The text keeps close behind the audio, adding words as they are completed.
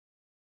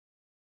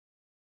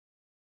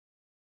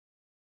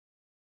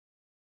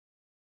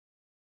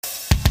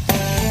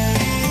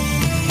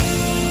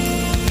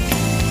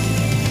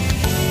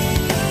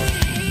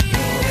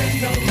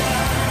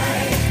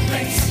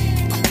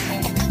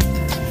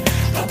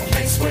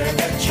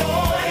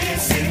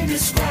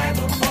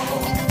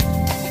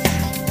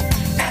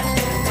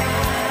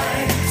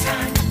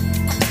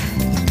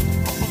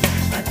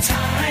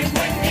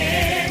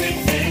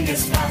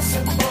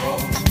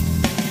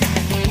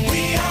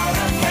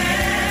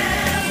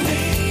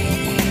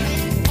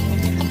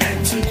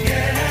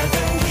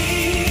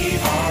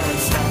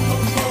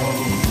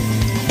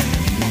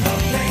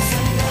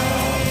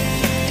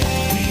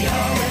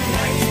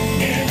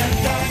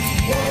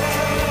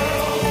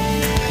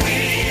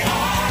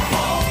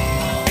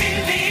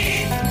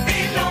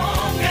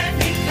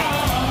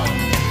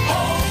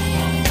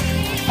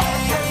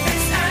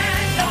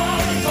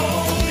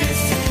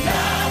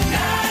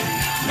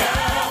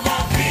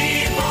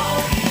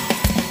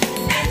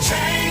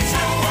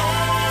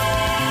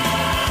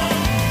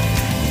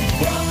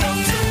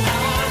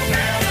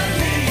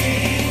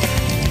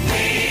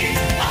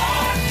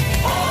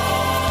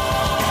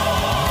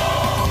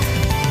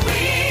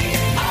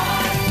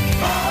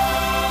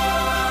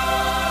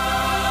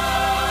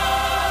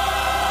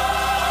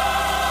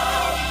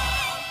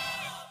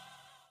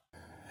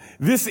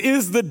This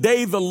is the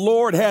day the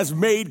Lord has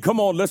made. Come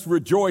on, let's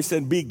rejoice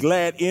and be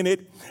glad in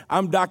it.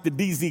 I'm Dr.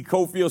 D.Z.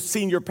 Cofield,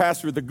 Senior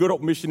Pastor at the Good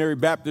Hope Missionary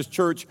Baptist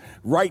Church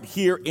right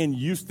here in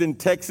Houston,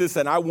 Texas.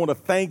 And I want to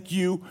thank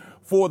you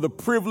for the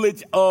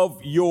privilege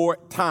of your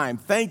time.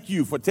 Thank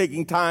you for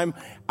taking time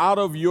out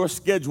of your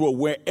schedule,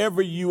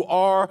 wherever you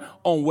are,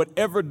 on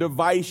whatever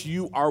device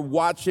you are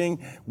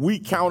watching. We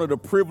count it a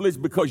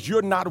privilege because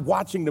you're not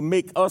watching to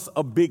make us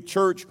a big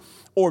church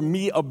or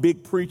me a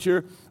big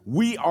preacher.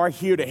 We are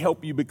here to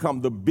help you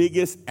become the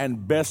biggest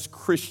and best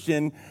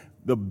Christian,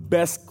 the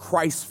best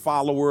Christ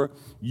follower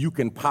you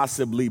can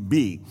possibly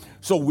be.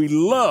 So we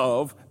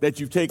love that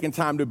you've taken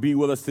time to be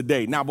with us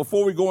today. Now,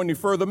 before we go any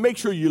further, make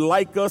sure you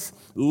like us,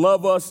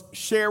 love us,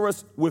 share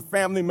us with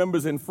family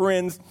members and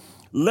friends.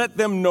 Let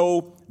them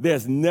know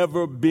there's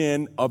never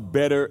been a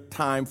better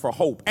time for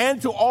hope.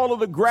 And to all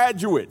of the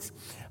graduates,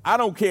 I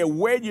don't care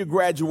where you're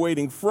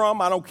graduating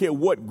from. I don't care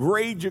what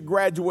grade you're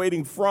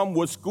graduating from,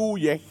 what school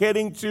you're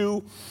heading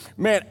to.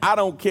 Man, I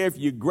don't care if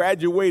you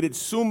graduated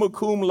summa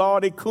cum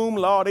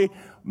laude,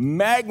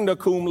 magna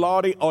cum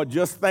laude, or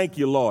just thank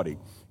you, Lordy.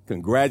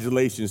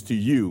 Congratulations to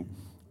you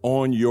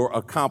on your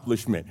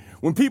accomplishment.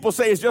 When people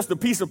say it's just a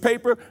piece of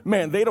paper,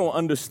 man, they don't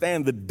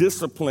understand the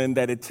discipline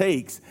that it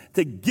takes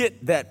to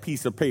get that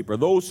piece of paper.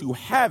 Those who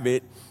have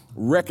it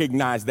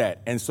recognize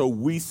that. And so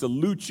we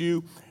salute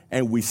you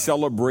and we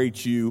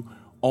celebrate you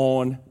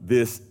on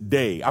this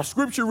day. Our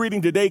scripture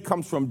reading today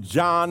comes from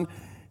John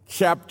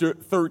chapter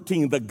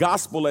 13, the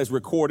gospel as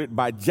recorded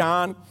by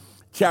John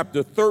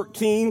chapter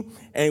 13,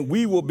 and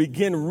we will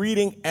begin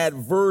reading at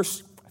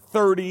verse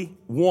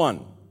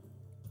 31.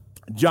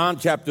 John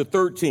chapter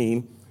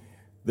 13,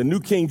 the New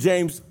King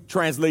James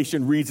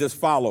translation reads as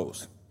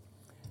follows.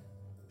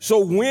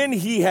 So when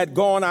he had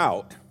gone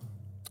out,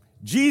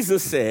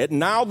 Jesus said,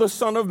 "Now the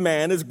Son of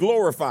Man is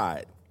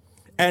glorified,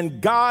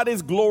 and God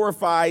is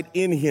glorified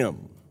in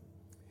him.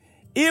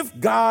 If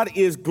God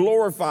is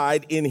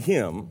glorified in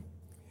him,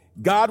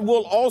 God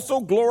will also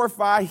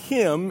glorify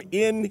him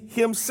in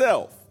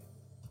himself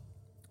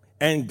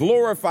and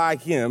glorify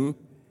him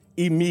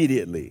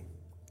immediately.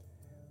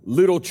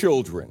 Little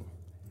children,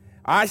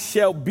 I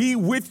shall be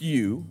with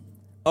you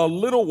a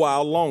little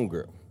while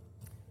longer.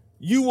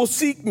 You will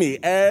seek me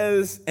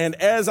as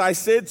I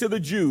said to the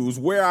Jews,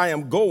 where I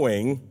am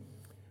going,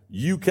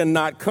 you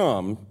cannot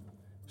come.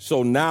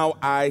 So now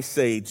I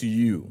say to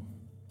you,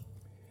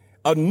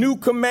 a new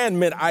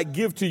commandment I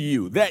give to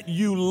you, that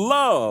you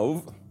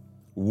love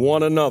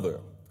one another.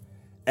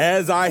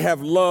 As I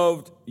have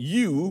loved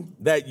you,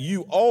 that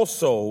you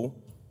also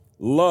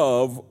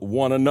love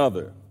one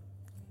another.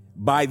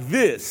 By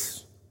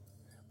this,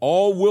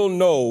 all will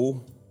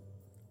know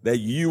that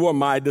you are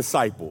my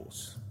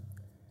disciples,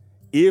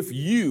 if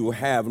you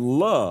have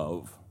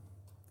love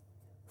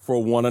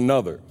for one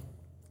another."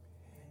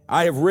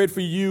 I have read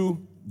for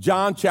you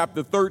John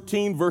chapter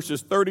 13,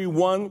 verses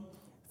 31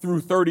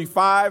 through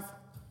 35.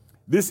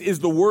 This is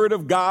the word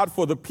of God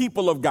for the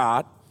people of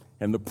God,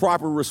 and the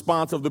proper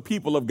response of the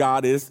people of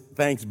God is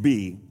thanks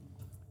be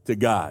to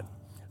God.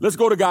 Let's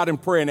go to God in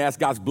prayer and ask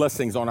God's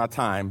blessings on our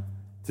time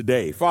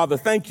today. Father,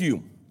 thank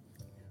you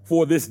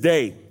for this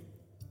day.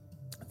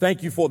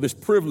 Thank you for this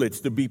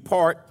privilege to be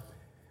part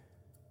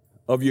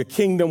of your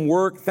kingdom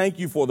work. Thank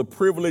you for the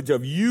privilege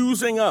of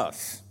using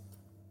us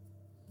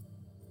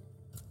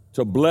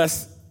to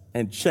bless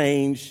and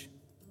change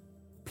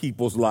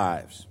people's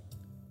lives.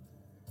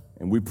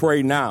 And we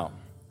pray now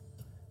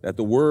that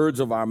the words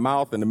of our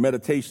mouth and the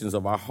meditations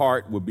of our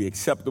heart will be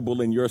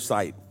acceptable in your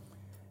sight,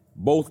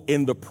 both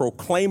in the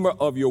proclaimer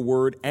of your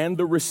word and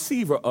the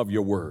receiver of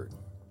your word,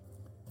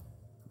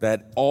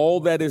 that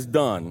all that is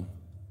done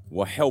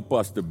will help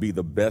us to be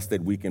the best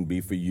that we can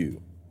be for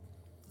you.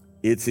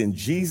 It's in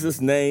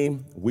Jesus'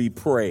 name we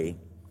pray.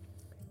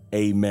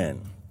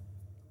 Amen.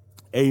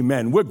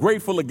 Amen. We're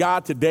grateful to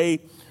God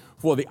today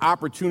for the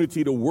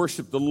opportunity to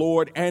worship the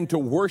Lord and to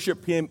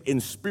worship him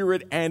in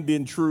spirit and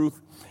in truth,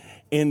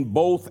 in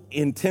both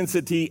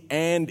intensity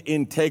and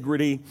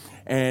integrity.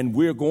 And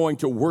we're going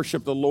to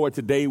worship the Lord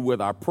today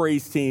with our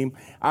praise team.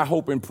 I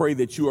hope and pray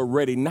that you are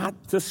ready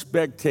not to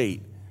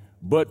spectate,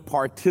 but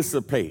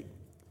participate.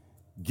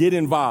 Get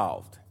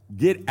involved,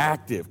 get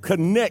active,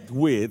 connect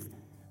with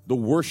the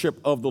worship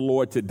of the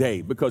Lord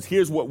today, because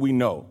here's what we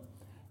know.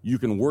 You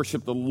can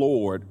worship the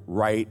Lord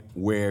right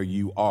where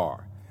you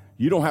are.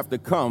 You don't have to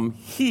come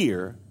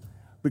here,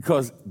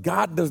 because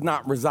God does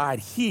not reside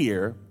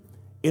here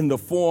in the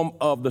form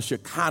of the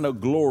Shekinah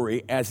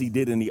glory as he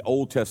did in the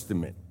Old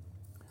Testament.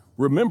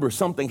 Remember,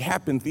 something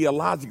happened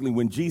theologically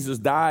when Jesus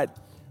died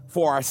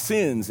for our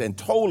sins and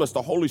told us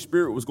the Holy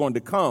Spirit was going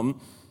to come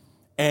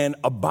and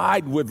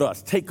abide with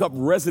us, take up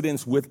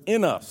residence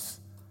within us.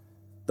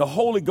 The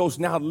Holy Ghost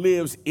now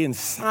lives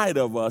inside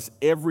of us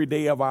every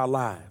day of our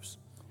lives.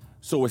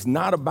 So it's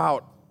not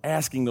about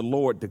asking the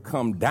Lord to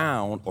come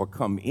down or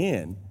come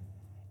in.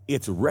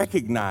 It's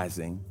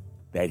recognizing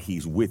that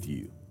he's with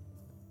you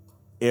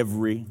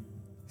every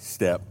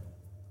step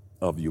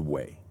of your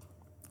way.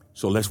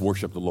 So let's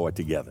worship the Lord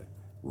together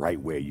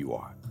right where you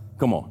are.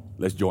 Come on,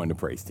 let's join the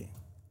praise team.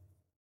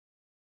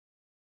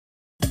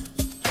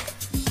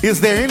 Is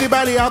there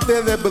anybody out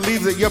there that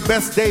believes that your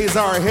best days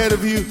are ahead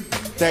of you?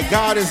 That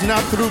God is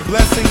not through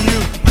blessing you?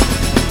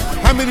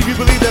 How many of you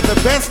believe that the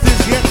best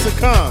is yet to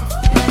come?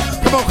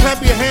 Come on,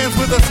 clap your hands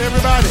with us,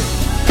 everybody.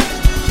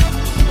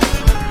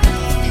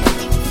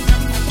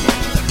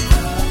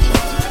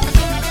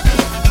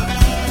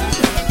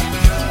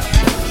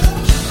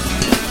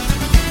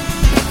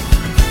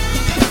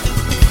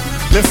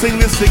 Let's sing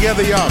this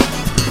together, y'all.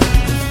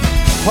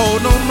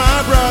 Hold on,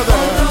 my brother.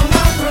 Hold on,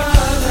 my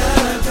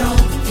brother,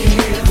 don't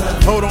give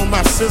up. Hold on,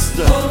 my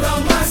sister. Hold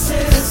on, my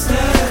sister,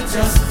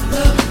 just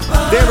look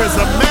up. There is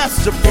a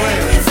master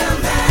plan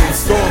in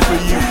store for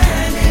you.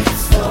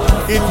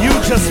 If you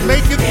just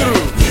make it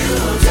through,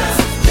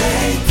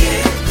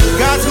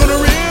 God's gonna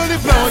really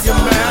blow your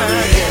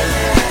mind.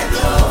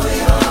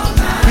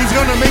 He's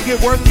gonna make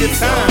it worth your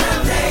time.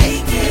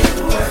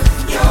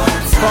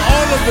 For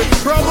all of the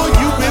trouble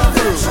you've been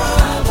through,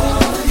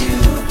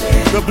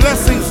 the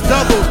blessings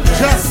double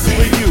just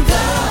for you.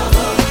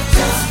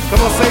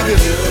 Come on, say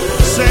this.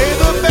 Say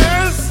the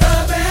best.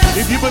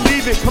 If you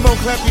believe it, come on,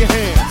 clap your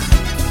hands.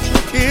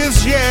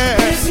 Is yet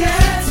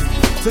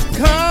to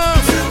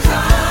come.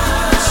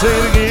 Say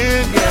it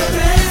again, yeah.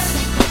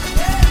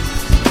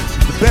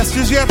 The best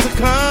is yet to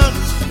come.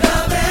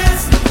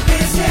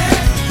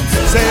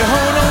 Say,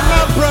 hold on,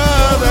 my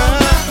brother.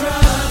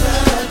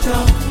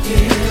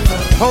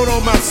 Hold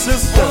on, my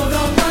sister. Hold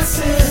on, my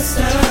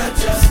sister,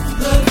 just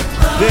look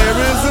up. There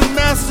is a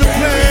master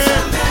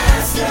plan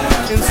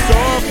in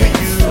store for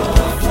you.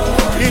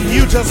 If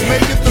you just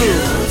make it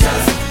through,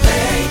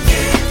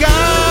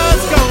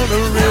 God's gonna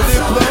really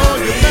blow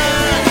your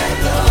mind.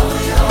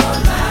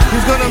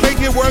 He's gonna make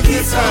it worth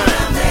your time.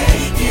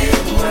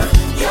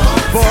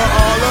 For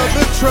all of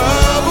the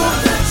trouble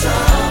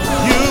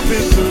you've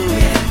been through.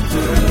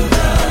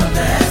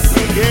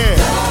 Yeah.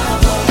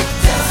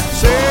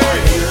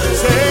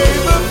 Say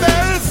the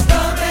best.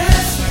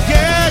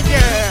 Yeah,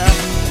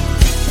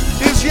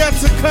 yeah. Is yet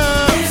to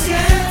come.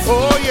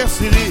 Oh,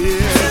 yes, it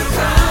is.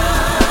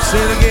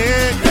 Say it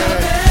again, yeah.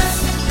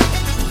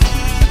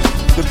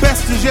 The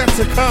best is yet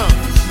to come.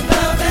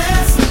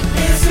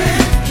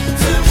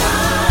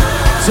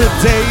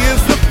 Today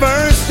is the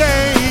first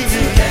day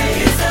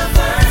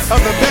of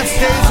the best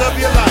days of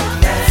your life.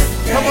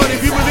 Come on,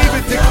 if you believe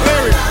it,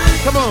 declare it.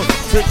 Come on.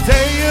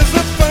 Today is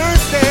the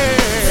first day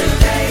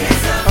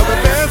of the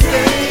best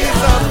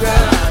days of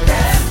your life.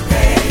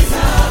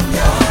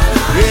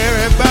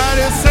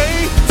 Everybody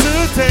say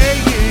today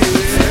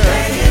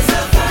is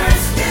the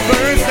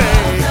first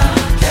day.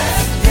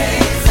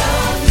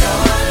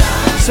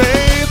 Say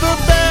the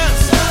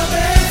best.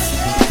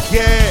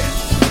 Yeah.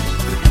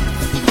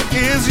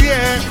 Is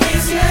yet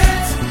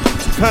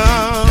to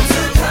come.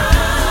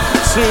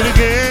 Say it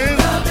again.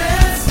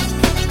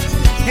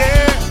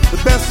 Yeah, the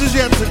best is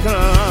yet to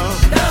come.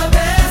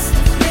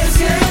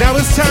 Now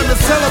it's time to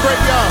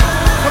celebrate, y'all.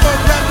 Come on,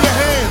 clap your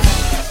hands.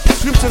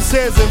 Scripture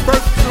says in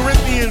 1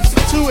 Corinthians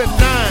 2 and 9,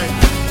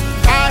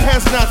 eye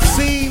has not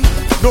seen,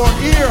 nor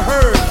ear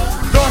heard,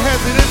 nor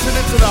has it entered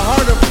into the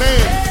heart of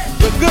man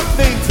the good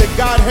things that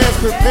God has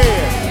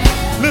prepared.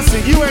 Listen,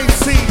 you ain't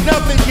seen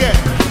nothing yet.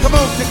 Come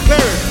on, declare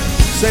it.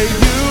 Say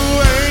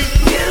you ain't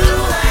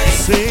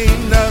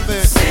seen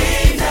nothing.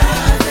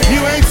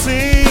 You ain't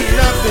seen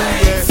nothing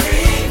yet.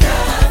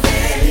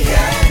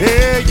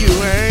 Yeah, you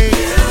ain't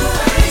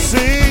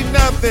seen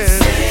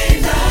nothing.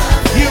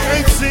 You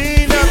ain't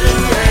seen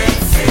nothing yet.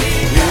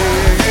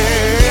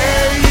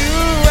 Yeah, you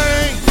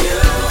ain't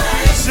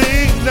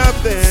seen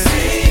nothing.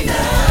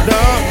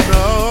 No,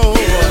 no.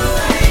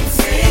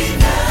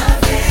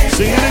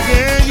 Sing it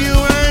again. You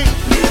ain't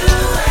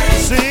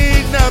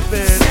seen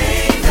nothing.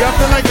 Y'all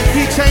feel like a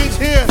key change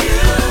here?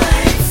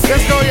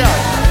 Let's go,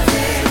 y'all.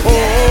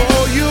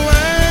 Oh, you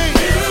ain't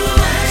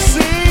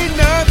seen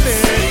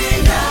nothing.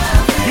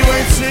 You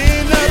ain't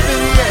seen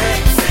nothing yet.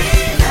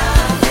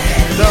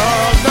 No,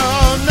 no,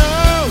 no.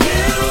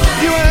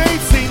 You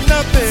ain't seen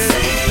nothing.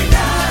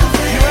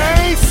 You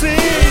ain't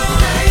seen.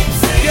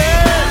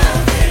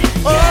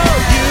 Yeah. Oh,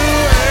 you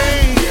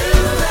ain't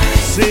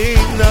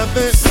seen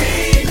nothing.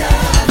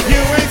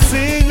 You ain't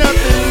seen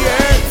nothing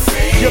yet.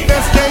 Your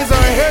best days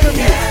are ahead of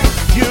you.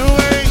 You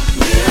ain't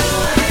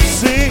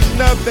seen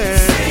nothing.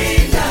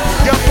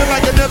 Y'all feel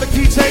like another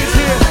key change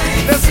here?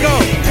 Let's go.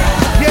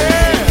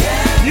 Yeah.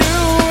 You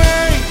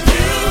ain't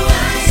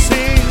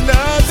seen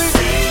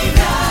nothing.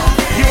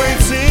 You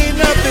ain't seen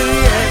nothing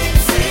yet.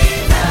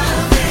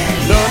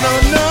 No, no,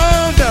 no,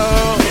 no.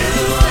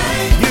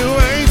 You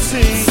ain't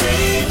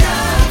seen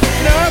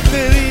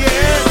nothing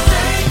yet.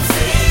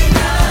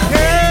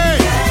 Yeah,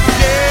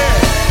 yeah.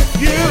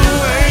 You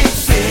ain't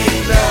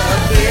seen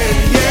nothing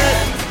yet.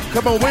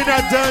 Come on, we're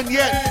not done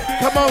yet.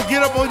 Come on,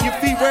 get up on your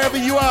feet wherever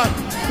you are.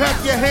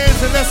 Clap your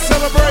hands and let's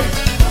celebrate.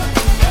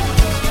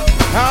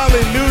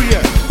 Hallelujah.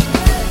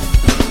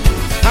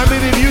 How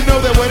many of you know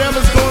that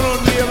whatever's going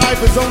on in your life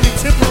is only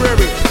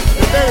temporary?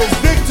 That there is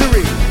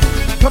victory.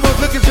 Come on,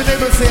 look at your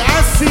neighbor and say,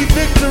 I see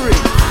victory.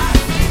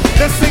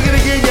 Let's sing it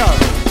again, y'all.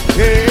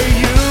 Hey,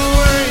 you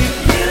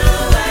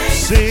ain't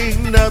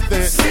seen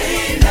nothing.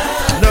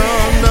 No,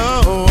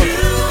 no.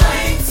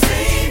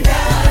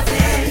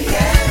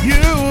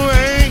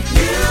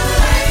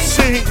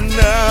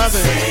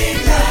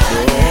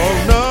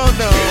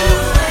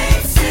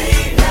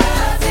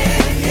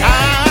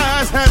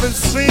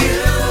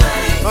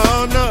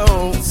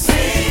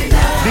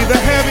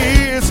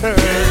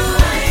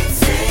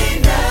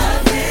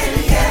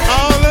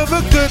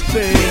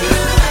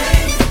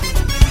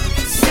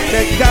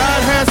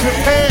 hands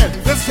prepared.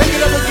 Let's take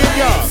it up again,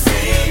 y'all.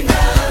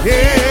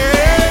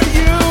 Yeah,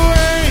 you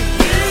ain't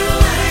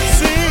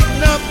seen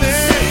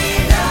nothing.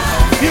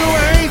 You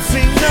ain't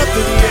seen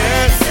nothing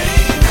yet.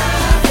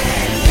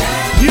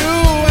 You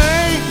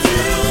ain't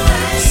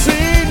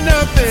seen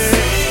nothing.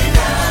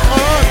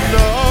 Oh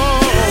no.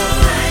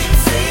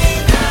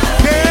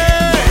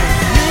 Yeah,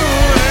 you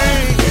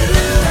ain't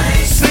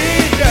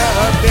seen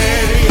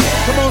nothing.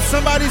 Come on,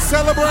 somebody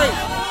celebrate.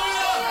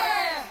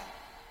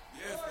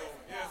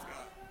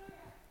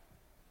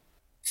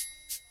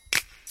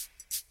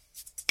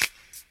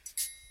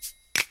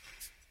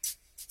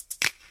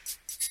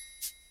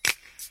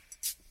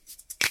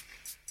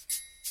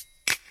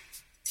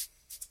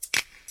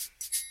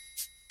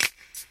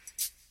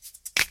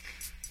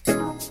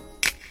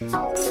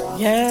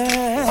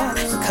 Yeah,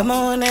 come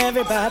on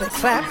everybody,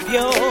 clap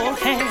your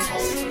hands.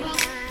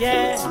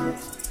 Yeah,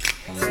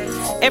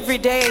 every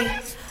day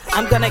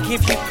I'm gonna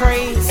give you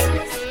praise.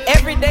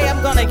 Every day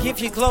I'm gonna give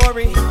you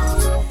glory.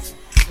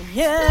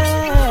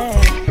 Yeah,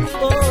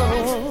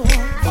 oh.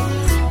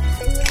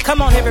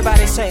 Come on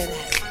everybody, say that.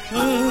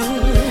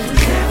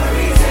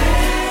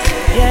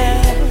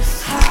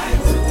 Yes, I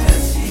will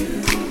bless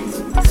you.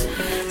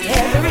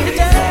 Every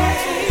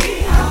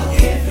day I'll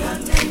give your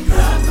name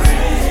the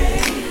praise.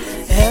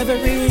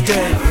 Every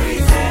day,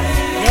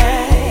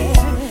 yes,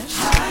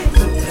 I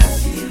will bless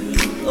you.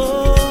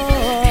 Oh,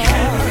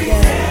 every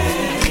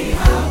day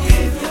I'll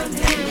give your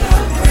name the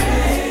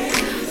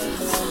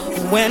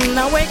praise. When I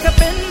wake up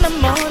in the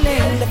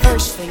morning, the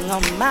first thing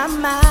on my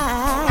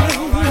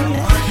mind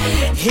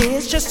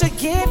is just to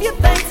give you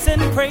thanks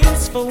and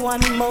praise for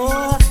one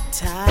more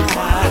time.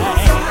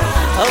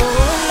 Oh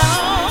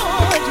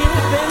Lord,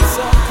 you've been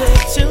so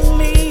good to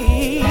me,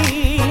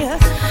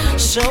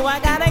 so I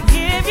gotta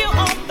give you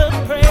all the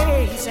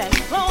praise and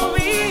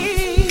glory.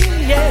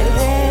 Yeah.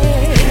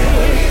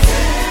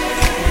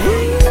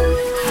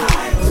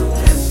 I will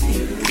bless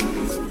you.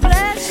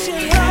 Bless you,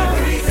 Lord.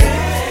 Every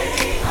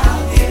day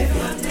I'll give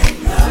your name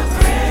the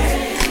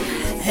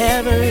praise.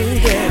 Every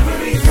day.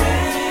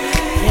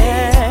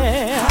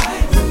 Yeah. I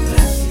will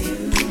bless you.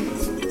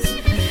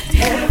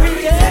 Every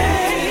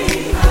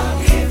day I'll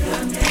give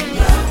your name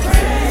the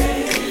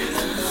praise.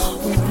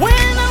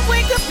 When I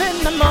wake up in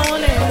the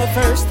morning, the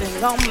first thing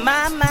on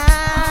my mind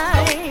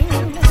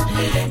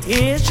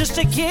is just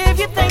to give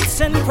you thanks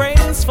and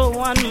praise for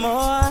one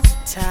more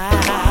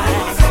time.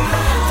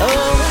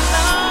 Oh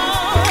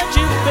Lord,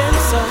 you've been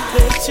so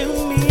good to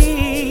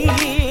me,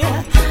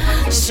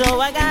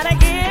 so I gotta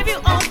give you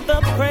all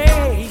the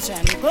praise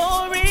and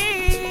glory.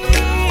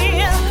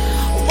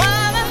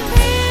 While I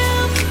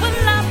live,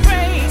 will I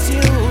praise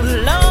you,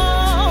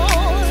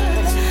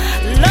 Lord,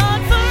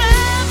 Lord,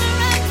 forever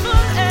and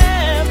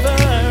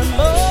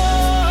forevermore.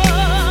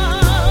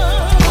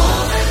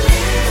 All I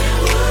live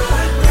will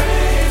I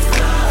praise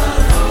the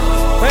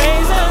Lord.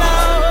 Praise the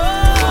Lord.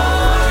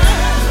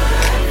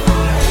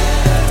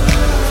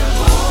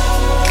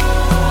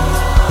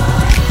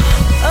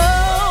 Oh,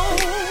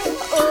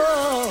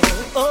 oh,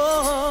 oh.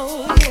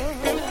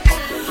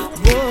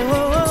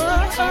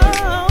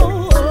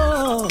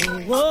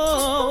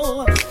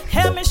 Whoa,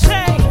 help me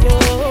say,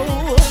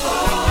 oh,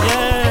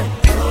 yeah.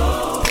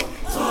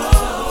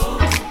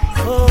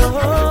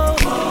 Oh,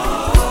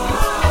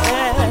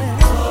 yeah.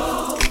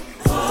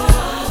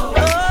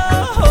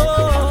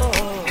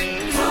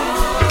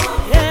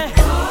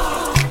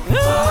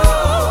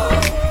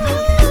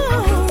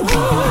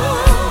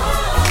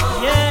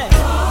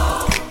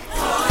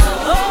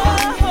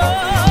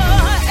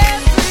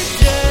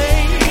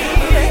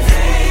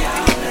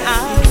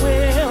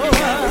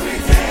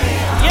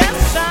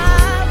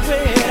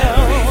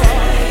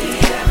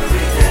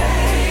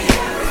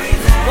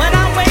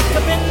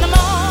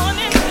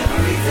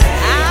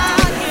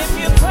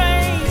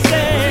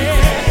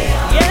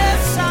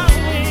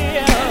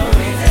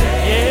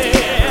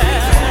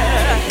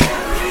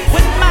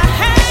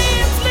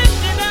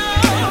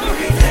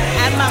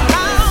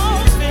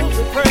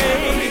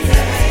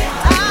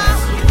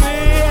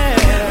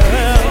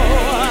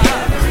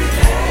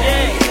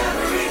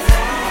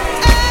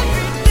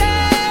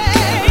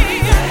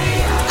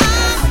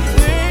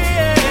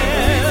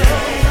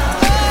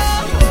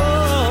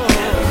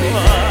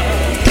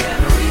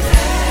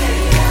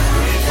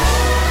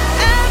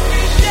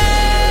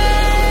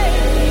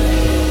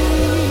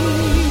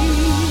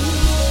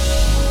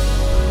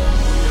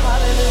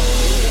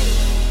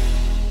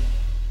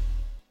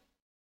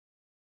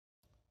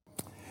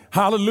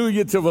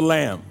 Hallelujah to the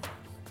Lamb.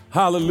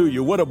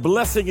 Hallelujah. What a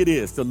blessing it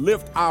is to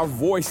lift our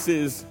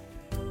voices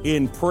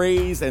in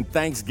praise and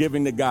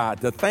thanksgiving to God,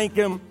 to thank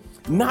him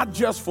not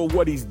just for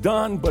what he's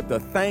done, but to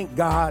thank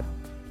God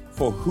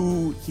for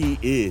who he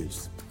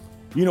is.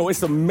 You know,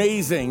 it's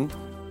amazing,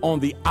 on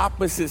the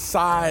opposite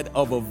side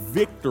of a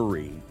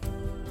victory,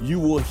 you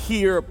will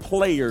hear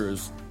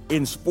players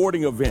in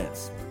sporting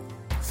events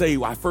say,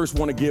 I first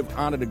want to give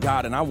honor to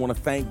God and I want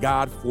to thank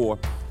God for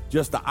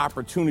just the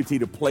opportunity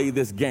to play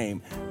this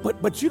game.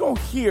 But you don't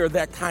hear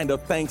that kind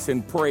of thanks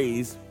and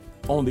praise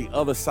on the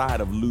other side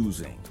of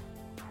losing.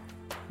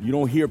 You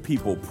don't hear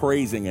people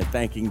praising and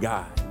thanking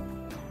God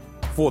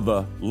for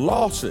the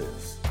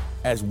losses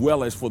as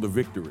well as for the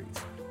victories.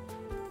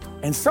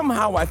 And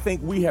somehow I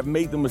think we have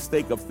made the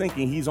mistake of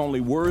thinking he's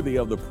only worthy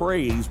of the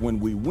praise when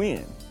we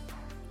win,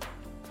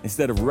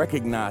 instead of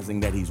recognizing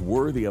that he's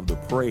worthy of the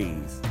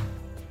praise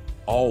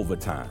all the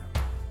time.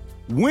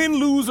 Win,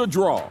 lose, or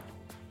draw,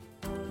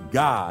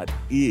 God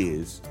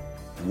is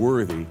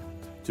worthy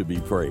to be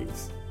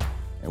praised.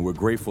 And we're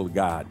grateful to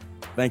God.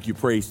 Thank you,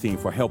 praise team,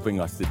 for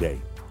helping us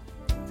today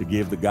to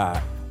give to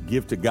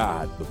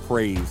God the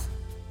praise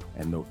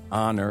and the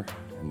honor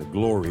and the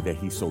glory that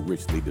he so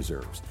richly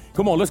deserves.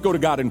 Come on, let's go to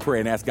God in prayer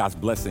and ask God's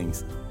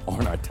blessings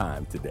on our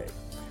time today.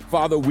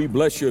 Father, we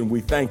bless you and we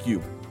thank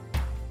you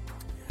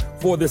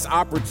for this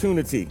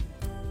opportunity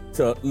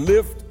to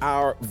lift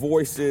our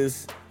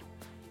voices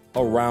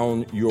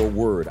around your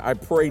word. I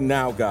pray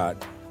now,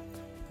 God,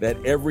 that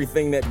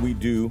everything that we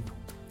do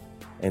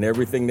and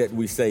everything that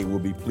we say will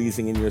be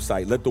pleasing in your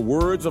sight. Let the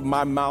words of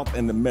my mouth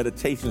and the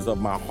meditations of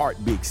my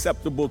heart be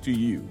acceptable to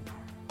you,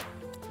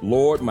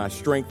 Lord, my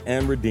strength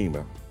and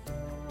redeemer.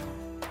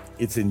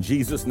 It's in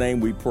Jesus'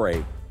 name we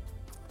pray.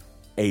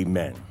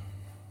 Amen.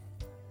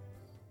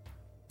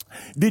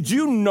 Did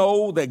you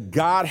know that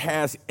God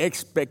has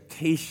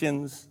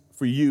expectations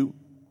for you?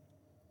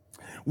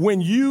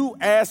 When you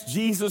ask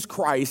Jesus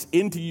Christ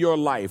into your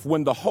life,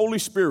 when the Holy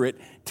Spirit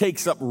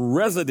takes up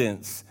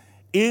residence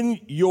in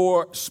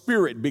your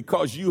spirit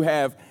because you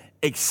have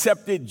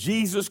accepted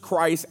Jesus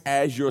Christ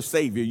as your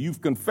Savior,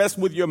 you've confessed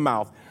with your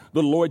mouth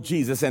the Lord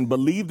Jesus and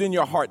believed in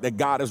your heart that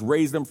God has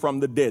raised him from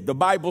the dead. The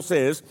Bible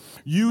says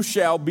you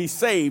shall be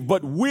saved,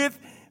 but with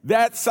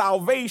that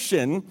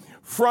salvation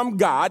from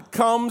God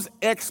comes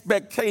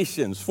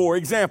expectations. For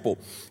example,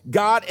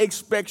 God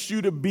expects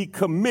you to be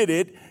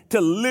committed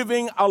to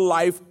living a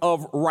life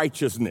of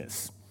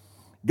righteousness.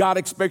 God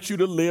expects you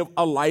to live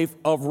a life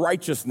of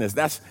righteousness.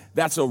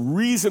 That's a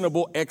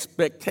reasonable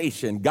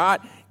expectation.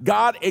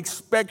 God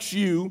expects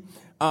you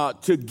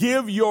to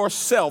give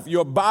yourself,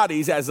 your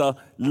bodies, as a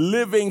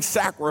living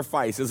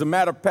sacrifice. As a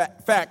matter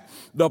of fact,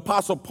 the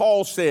Apostle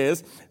Paul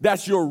says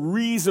that's your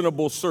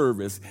reasonable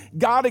service.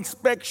 God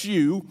expects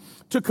you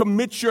to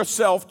commit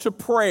yourself to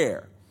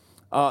prayer,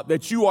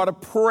 that you ought to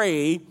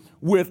pray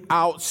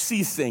without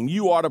ceasing.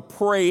 You ought to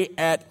pray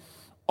at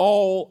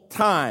all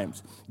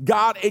times.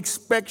 God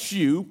expects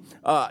you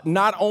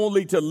not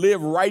only to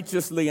live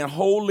righteously and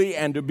holy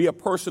and to be a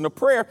person of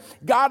prayer,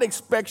 God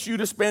expects you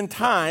to spend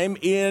time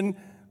in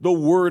the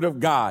Word of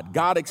God.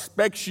 God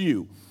expects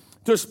you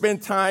to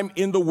spend time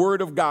in the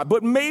Word of God.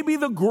 But maybe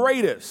the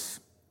greatest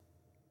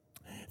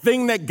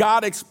thing that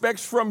God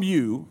expects from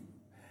you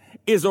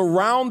is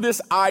around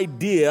this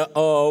idea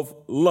of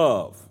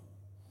love.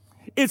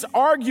 It's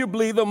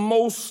arguably the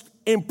most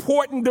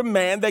important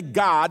demand that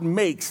God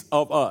makes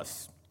of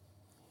us,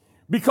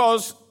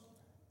 because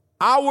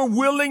our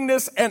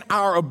willingness and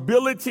our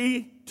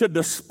ability to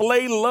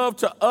display love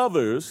to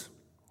others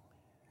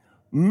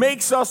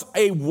makes us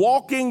a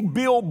walking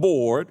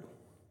billboard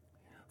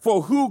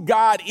for who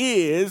God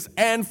is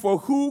and for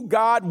who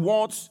God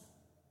wants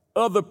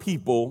other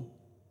people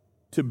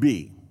to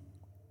be.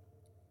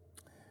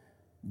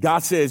 God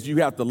says you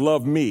have to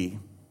love me,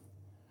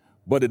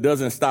 but it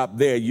doesn't stop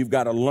there. You've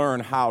got to learn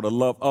how to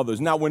love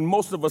others. Now, when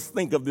most of us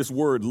think of this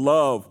word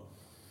love,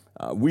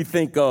 we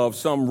think of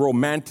some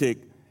romantic,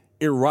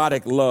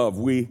 erotic love.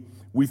 We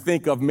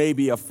think of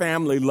maybe a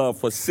family love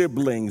for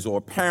siblings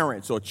or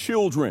parents or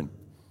children.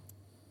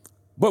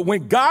 But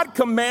when God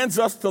commands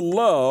us to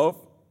love,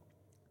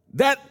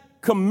 that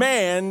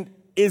command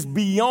is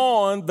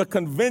beyond the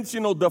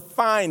conventional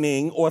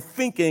defining or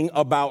thinking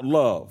about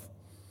love.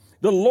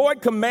 The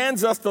Lord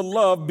commands us to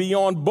love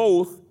beyond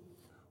both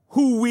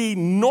who we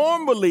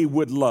normally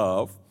would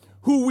love,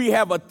 who we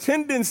have a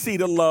tendency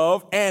to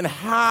love, and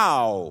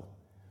how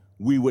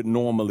we would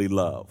normally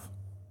love.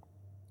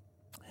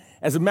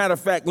 As a matter of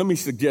fact, let me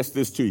suggest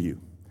this to you.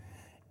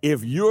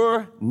 If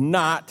you're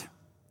not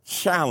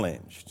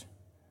challenged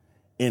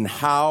in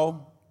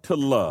how to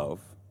love,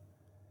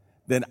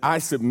 then I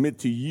submit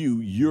to you,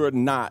 you're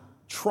not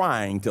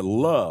trying to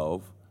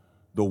love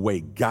the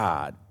way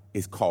God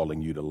is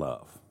calling you to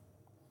love.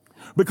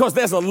 Because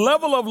there's a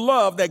level of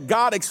love that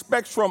God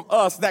expects from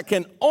us that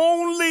can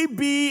only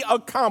be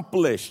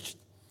accomplished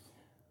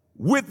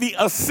with the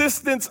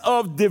assistance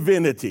of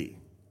divinity.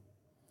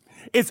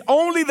 It's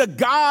only the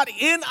God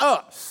in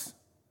us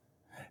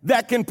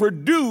that can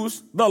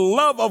produce the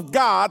love of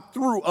God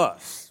through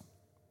us.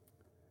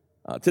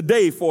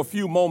 Today, for a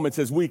few moments,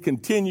 as we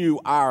continue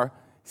our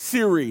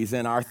series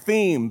and our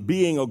theme,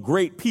 being a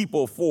great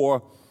people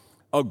for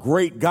a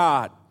great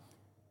God,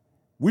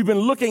 we've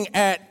been looking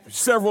at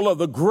several of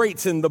the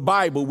greats in the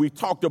Bible. We've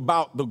talked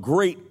about the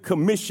Great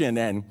Commission,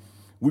 and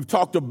we've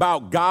talked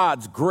about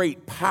God's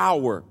great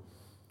power,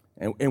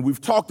 and we've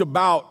talked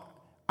about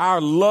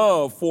our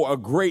love for a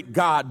great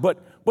God.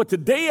 But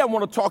today I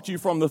want to talk to you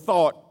from the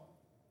thought,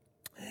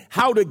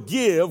 how to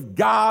give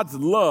God's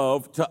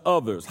love to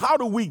others. How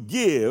do we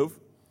give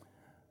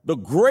the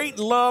great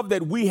love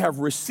that we have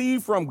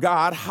received from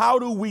God? How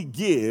do we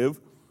give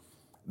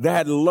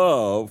that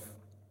love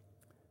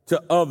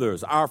to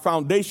others. Our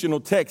foundational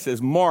text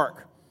is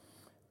Mark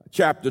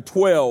chapter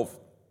 12,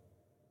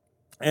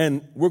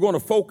 and we're going to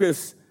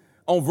focus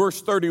on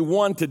verse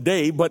 31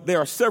 today, but there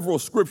are several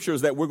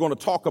scriptures that we're going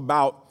to talk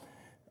about,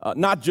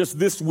 not just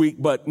this week,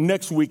 but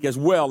next week as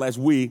well, as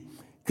we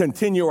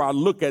continue our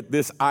look at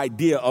this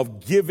idea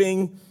of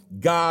giving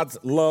God's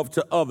love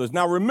to others.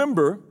 Now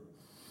remember,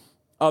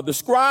 the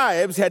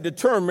scribes had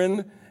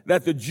determined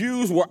that the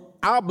Jews were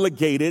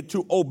obligated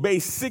to obey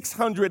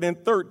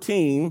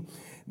 613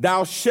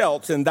 thou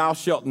shalt and thou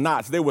shalt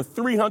nots. There were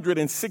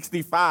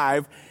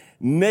 365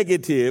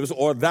 negatives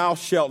or thou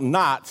shalt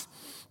nots,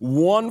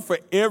 one for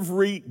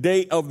every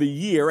day of the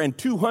year, and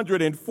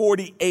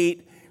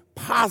 248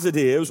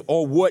 positives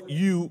or what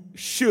you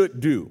should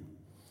do.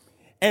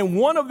 And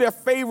one of their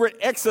favorite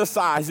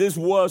exercises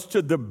was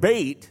to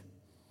debate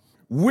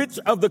which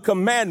of the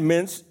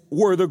commandments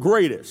were the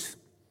greatest.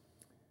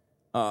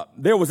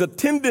 There was a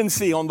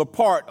tendency on the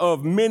part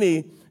of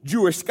many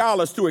Jewish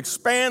scholars to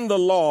expand the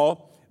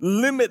law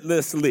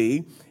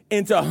limitlessly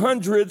into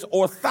hundreds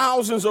or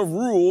thousands of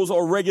rules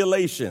or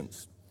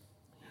regulations.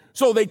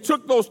 So they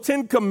took those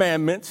 10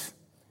 commandments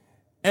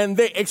and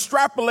they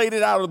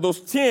extrapolated out of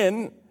those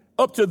 10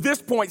 up to this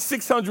point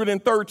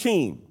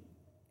 613.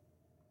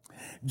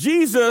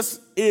 Jesus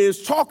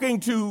is talking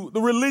to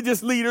the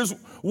religious leaders.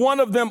 One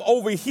of them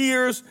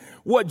overhears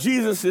what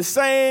Jesus is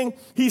saying.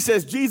 He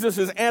says Jesus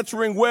is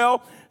answering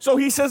well. So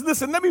he says,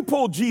 listen, let me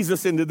pull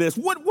Jesus into this.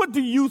 What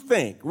do you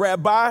think,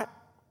 Rabbi,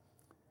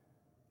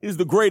 is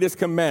the greatest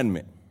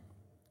commandment?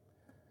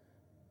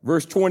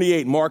 Verse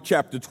 28, Mark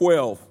chapter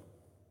 12.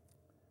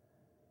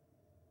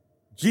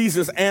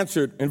 Jesus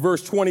answered in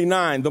verse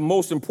 29, the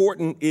most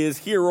important is,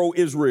 Hear, O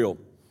Israel,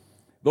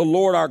 the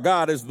Lord our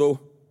God is the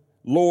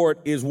Lord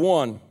is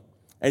one,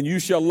 and you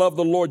shall love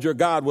the Lord your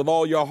God with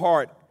all your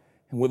heart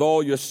and with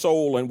all your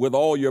soul and with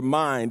all your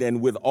mind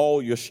and with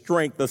all your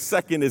strength. The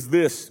second is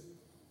this,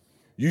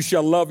 you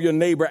shall love your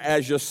neighbor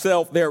as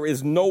yourself. There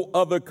is no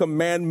other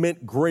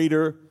commandment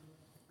greater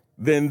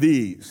than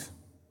these.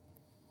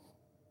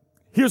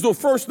 Here's the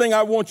first thing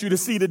I want you to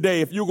see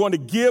today. If you're going to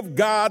give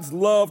God's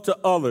love to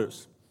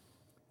others,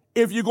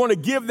 if you're going to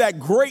give that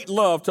great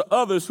love to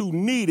others who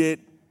need it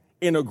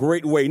in a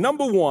great way,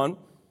 number one,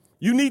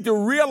 you need to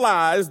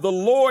realize the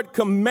Lord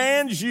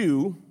commands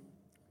you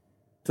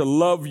to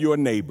love your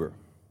neighbor.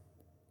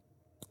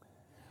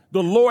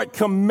 The Lord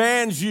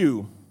commands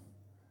you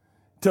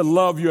to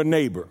love your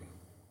neighbor.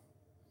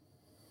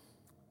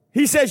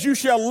 He says you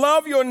shall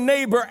love your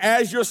neighbor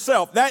as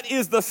yourself. That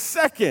is the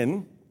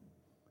second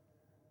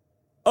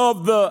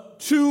of the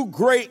two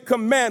great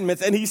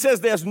commandments. And he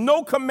says there's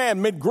no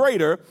commandment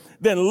greater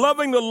than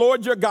loving the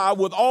Lord your God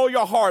with all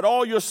your heart,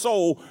 all your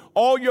soul,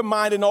 all your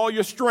mind, and all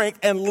your strength,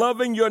 and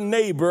loving your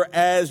neighbor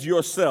as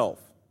yourself.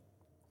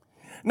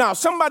 Now,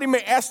 somebody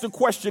may ask the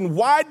question,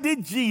 why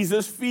did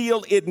Jesus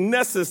feel it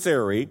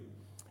necessary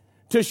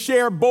to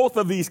share both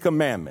of these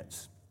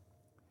commandments?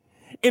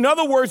 In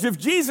other words, if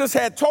Jesus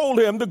had told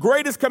him the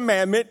greatest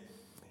commandment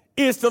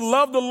is to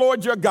love the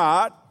Lord your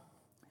God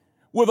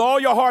with all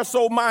your heart,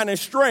 soul, mind, and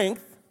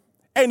strength,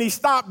 and he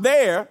stopped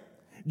there,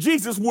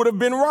 Jesus would have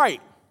been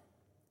right.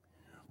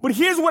 But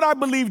here's what I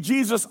believe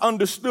Jesus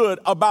understood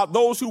about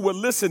those who were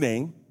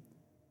listening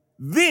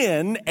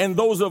then and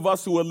those of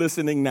us who are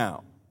listening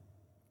now.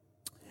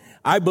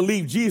 I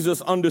believe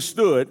Jesus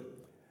understood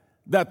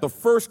that the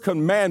first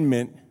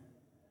commandment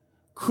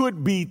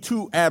could be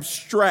too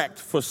abstract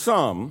for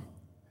some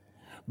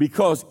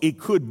because it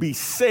could be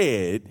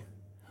said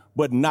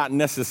but not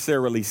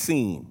necessarily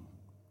seen.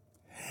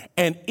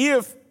 And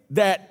if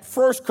that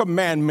first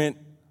commandment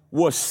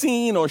was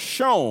seen or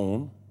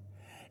shown,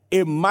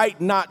 it might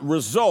not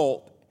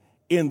result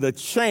in the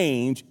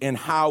change in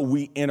how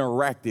we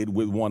interacted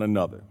with one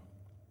another.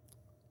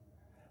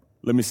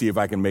 Let me see if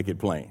I can make it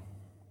plain.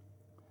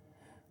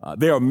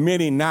 There are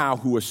many now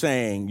who are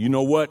saying, you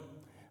know what?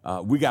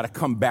 We got to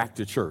come back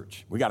to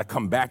church. We got to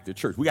come back to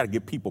church. We got to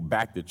get people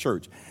back to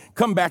church.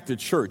 Come back to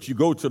church. You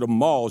go to the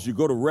malls, you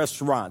go to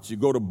restaurants, you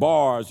go to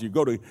bars, you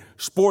go to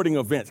sporting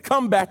events.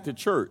 Come back to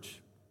church.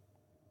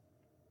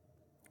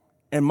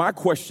 And my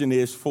question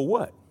is, for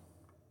what?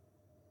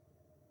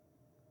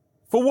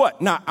 For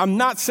what? Now, I'm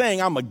not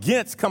saying I'm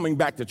against coming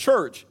back to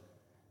church.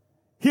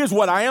 Here's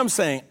what I am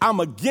saying. I'm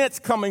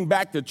against coming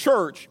back to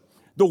church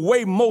the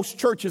way most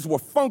churches were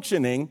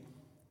functioning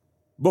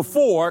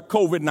before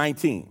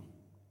COVID-19.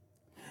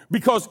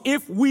 Because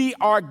if we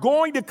are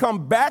going to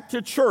come back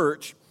to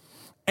church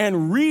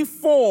and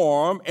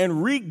reform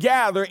and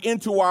regather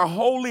into our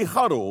holy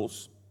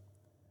huddles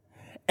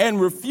and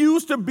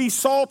refuse to be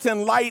salt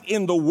and light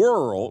in the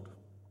world,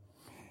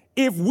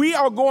 if we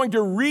are going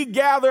to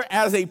regather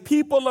as a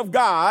people of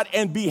God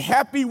and be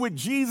happy with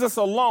Jesus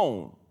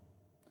alone,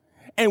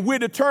 and we're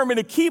determined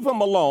to keep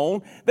him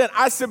alone, then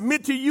I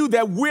submit to you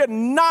that we're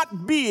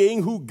not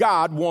being who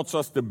God wants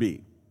us to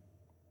be.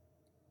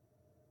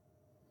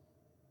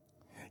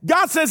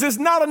 God says it's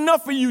not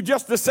enough for you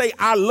just to say,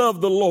 I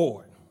love the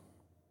Lord.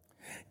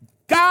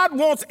 God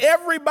wants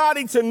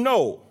everybody to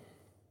know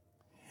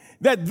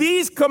that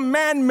these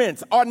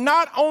commandments are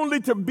not only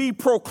to be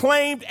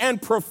proclaimed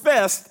and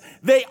professed,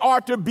 they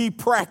are to be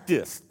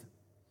practiced.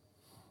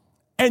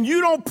 And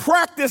you don't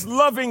practice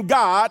loving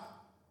God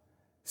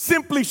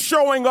simply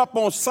showing up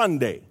on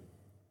Sunday.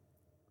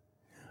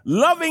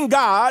 Loving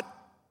God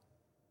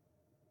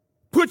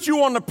puts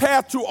you on the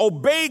path to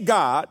obey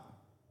God,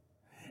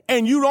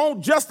 and you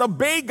don't just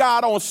obey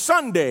God on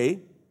Sunday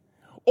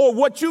or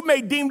what you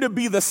may deem to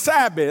be the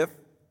Sabbath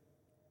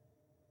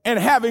and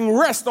having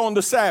rest on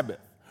the Sabbath,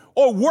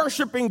 or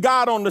worshiping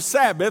God on the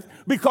Sabbath,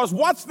 because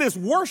watch this,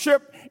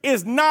 worship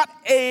is not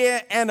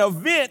an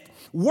event.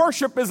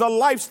 Worship is a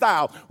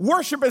lifestyle.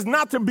 Worship is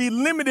not to be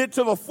limited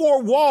to the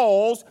four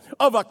walls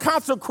of a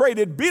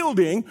consecrated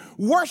building.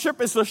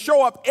 Worship is to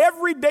show up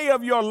every day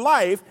of your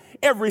life.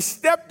 Every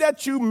step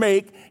that you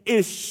make,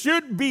 it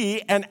should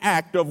be an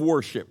act of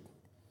worship.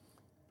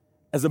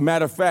 As a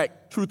matter of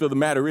fact, truth of the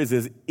matter is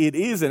it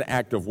is an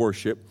act of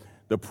worship.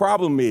 The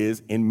problem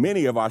is, in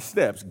many of our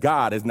steps,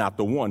 God is not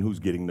the one who's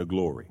getting the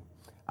glory.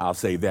 I'll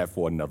save that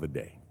for another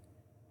day.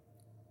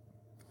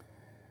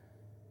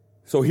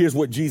 So here's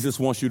what Jesus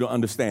wants you to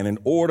understand. In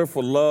order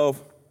for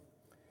love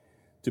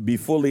to be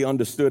fully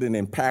understood and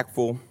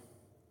impactful,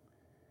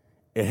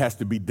 it has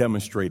to be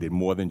demonstrated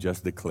more than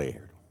just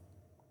declared.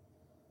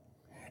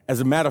 As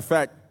a matter of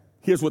fact,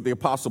 here's what the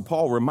Apostle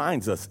Paul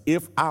reminds us.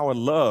 If our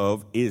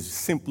love is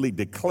simply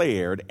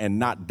declared and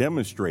not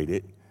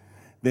demonstrated,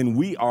 then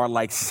we are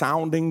like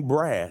sounding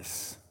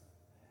brass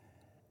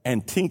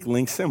and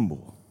tinkling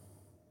cymbal.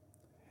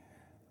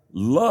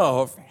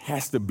 Love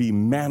has to be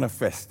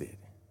manifested.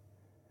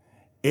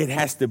 It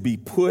has to be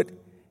put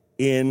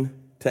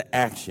into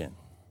action.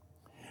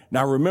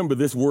 Now remember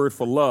this word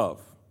for love,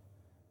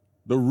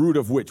 the root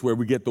of which, where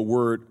we get the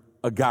word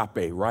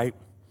agape, right?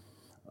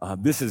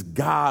 This is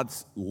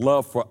God's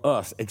love for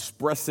us,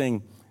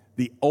 expressing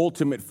the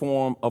ultimate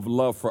form of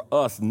love for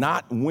us,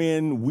 not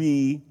when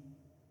we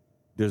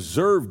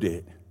deserved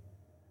it,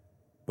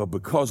 but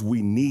because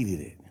we needed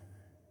it.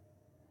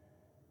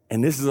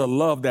 And this is a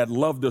love that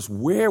loved us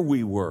where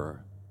we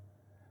were,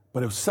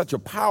 but it was such a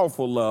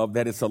powerful love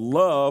that it's a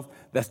love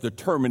that's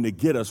determined to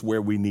get us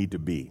where we need to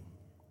be.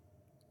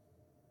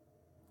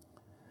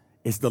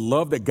 It's the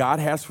love that God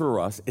has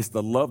for us. It's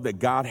the love that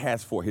God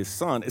has for his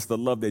son. It's the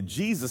love that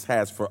Jesus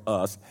has for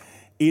us.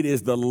 It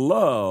is the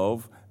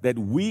love that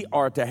we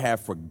are to have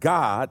for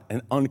God,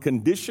 an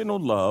unconditional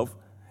love,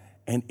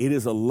 and it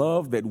is a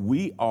love that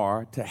we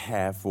are to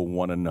have for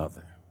one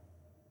another.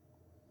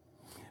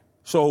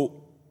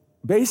 So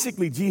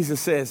basically,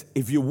 Jesus says,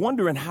 if you're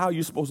wondering how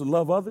you're supposed to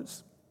love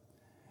others,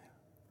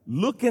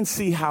 look and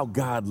see how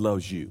God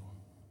loves you.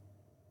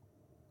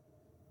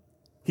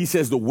 He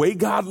says the way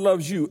God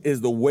loves you is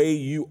the way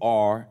you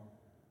are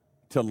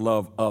to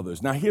love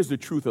others. Now, here's the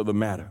truth of the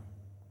matter.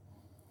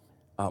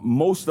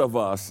 Most of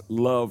us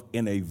love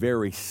in a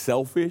very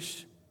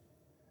selfish,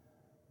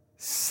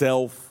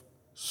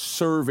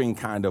 self-serving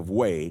kind of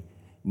way,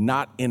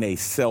 not in a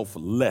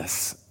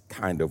selfless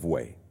kind of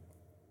way.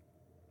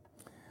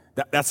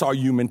 That's our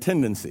human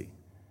tendency,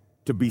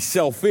 to be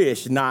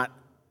selfish, not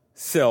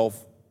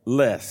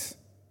selfless.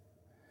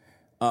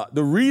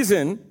 The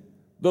reason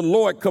the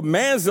Lord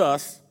commands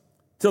us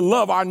to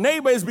love our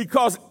neighbor is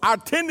because our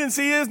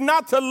tendency is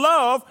not to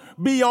love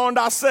beyond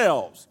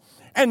ourselves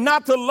and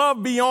not to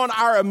love beyond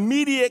our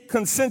immediate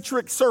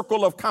concentric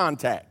circle of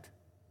contact.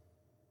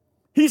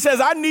 He says,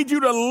 I need you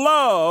to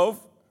love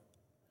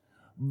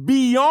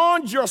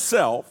beyond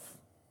yourself,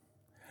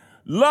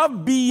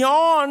 love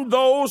beyond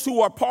those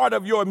who are part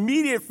of your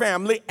immediate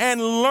family,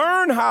 and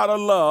learn how to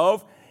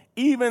love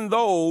even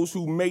those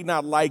who may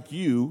not like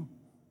you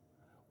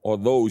or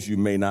those you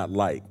may not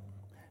like.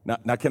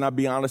 Now, can I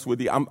be honest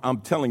with you? I'm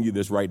telling you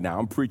this right now.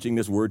 I'm preaching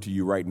this word to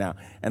you right now.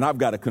 And I've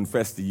got to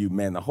confess to you,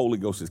 man, the Holy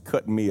Ghost is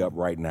cutting me up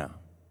right now.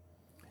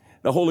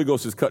 The Holy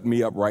Ghost is cutting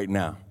me up right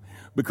now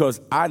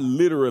because I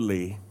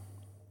literally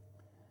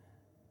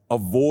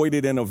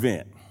avoided an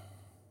event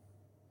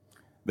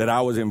that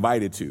I was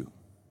invited to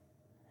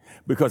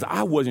because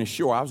I wasn't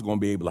sure I was going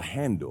to be able to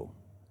handle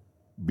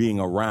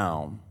being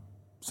around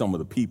some of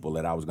the people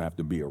that I was going to have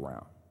to be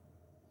around.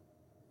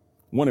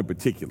 One in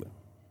particular,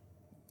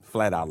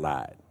 flat out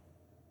lied.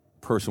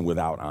 Person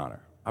without honor.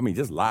 I mean,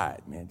 just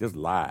lied, man, just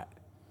lied.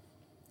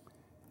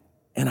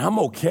 And I'm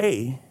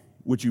okay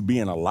with you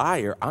being a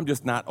liar. I'm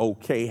just not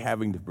okay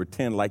having to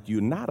pretend like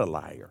you're not a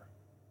liar,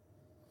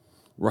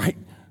 right?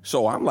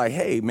 So I'm like,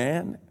 hey,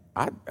 man,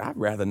 I'd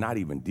rather not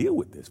even deal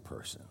with this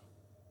person.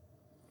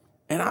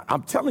 And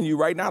I'm telling you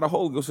right now, the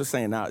Holy Ghost is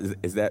saying, now,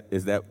 is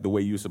that the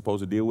way you're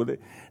supposed to deal with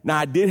it? Now,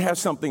 I did have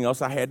something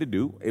else I had to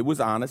do. It was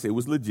honest. It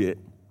was legit.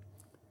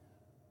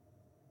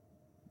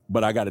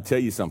 But I got to tell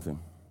you something.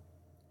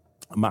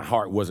 My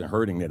heart wasn't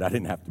hurting that I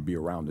didn't have to be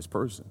around this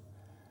person,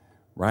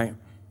 right?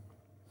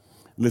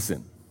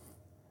 Listen,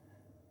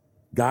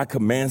 God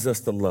commands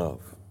us to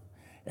love.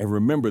 And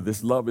remember,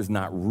 this love is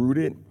not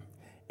rooted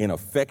in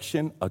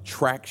affection,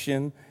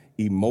 attraction,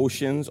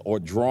 emotions, or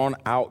drawn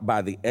out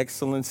by the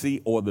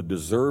excellency or the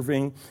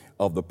deserving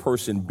of the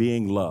person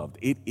being loved.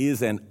 It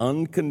is an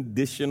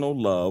unconditional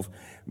love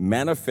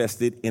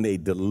manifested in a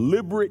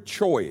deliberate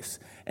choice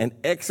and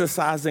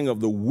exercising of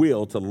the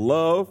will to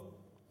love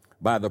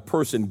by the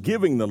person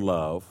giving the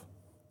love,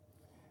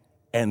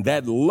 and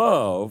that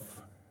love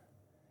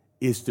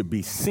is to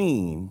be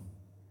seen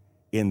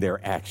in their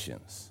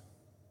actions.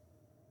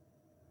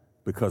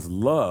 Because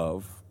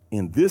love,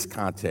 in this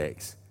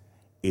context,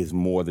 is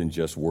more than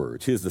just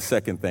words. Here's the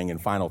second thing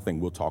and final thing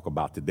we'll talk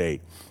about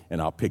today,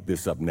 and I'll pick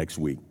this up next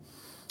week.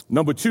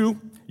 Number 2,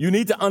 you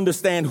need to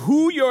understand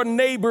who your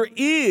neighbor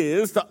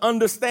is to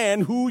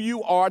understand who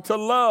you are to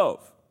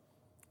love.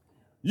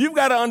 You've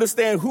got to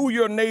understand who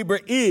your neighbor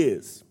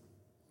is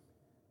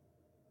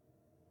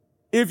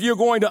if you're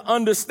going to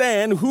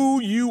understand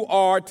who you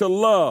are to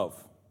love.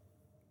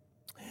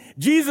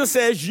 Jesus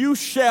says you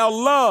shall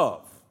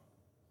love.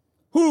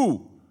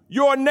 Who?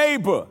 Your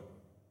neighbor.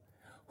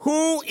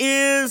 Who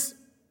is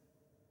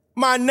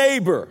my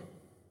neighbor?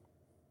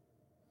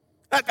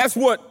 That's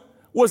what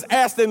was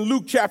asked in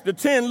Luke chapter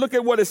 10. Look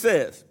at what it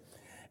says.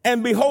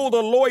 And behold, a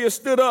lawyer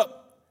stood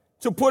up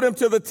to put him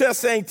to the test,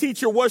 saying,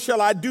 Teacher, what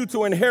shall I do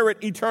to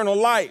inherit eternal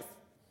life?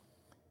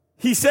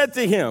 He said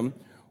to him,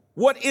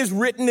 What is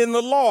written in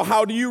the law?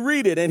 How do you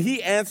read it? And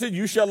he answered,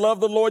 You shall love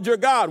the Lord your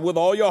God with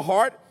all your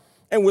heart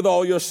and with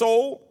all your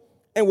soul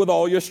and with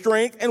all your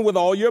strength and with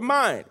all your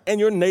mind, and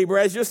your neighbor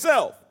as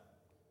yourself.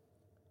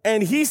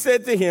 And he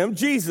said to him,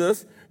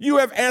 Jesus, you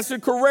have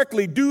answered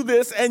correctly. Do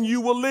this and you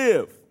will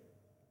live.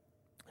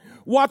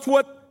 Watch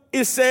what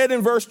is said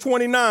in verse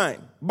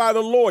 29 by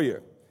the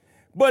lawyer.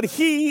 But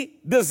he,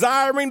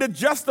 desiring to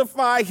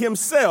justify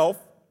himself,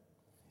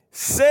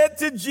 said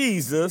to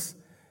Jesus,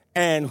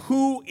 And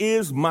who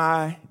is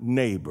my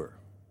neighbor?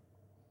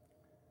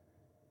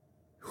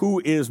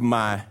 Who is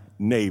my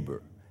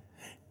neighbor?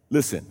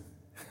 Listen,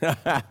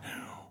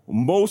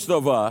 most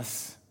of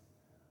us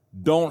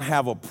don't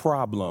have a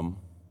problem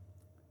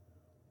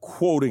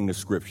quoting the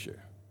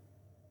scripture.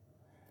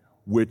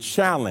 We're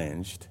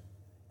challenged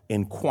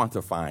in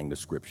quantifying the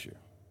scripture.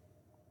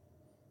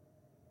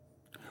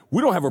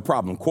 We don't have a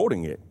problem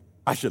quoting it.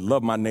 I should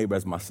love my neighbor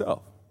as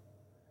myself.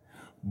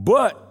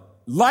 But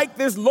like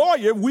this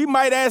lawyer, we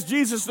might ask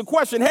Jesus the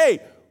question, hey,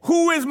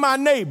 who is my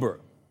neighbor?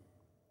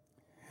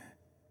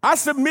 I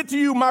submit to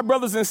you, my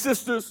brothers and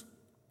sisters,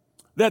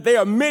 that there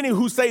are many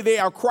who say they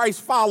are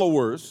Christ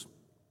followers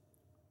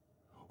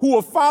who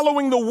are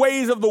following the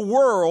ways of the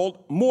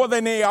world more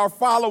than they are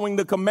following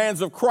the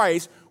commands of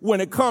Christ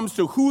when it comes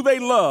to who they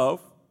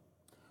love,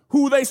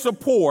 who they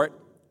support,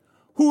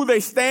 who they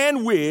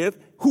stand with,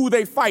 who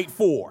they fight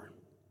for.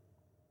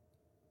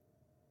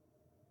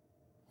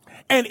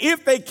 And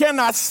if they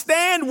cannot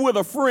stand with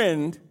a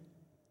friend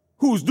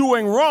who's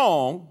doing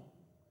wrong,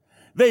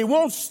 they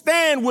won't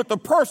stand with the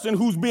person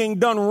who's being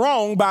done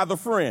wrong by the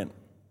friend.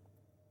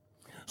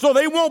 So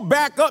they won't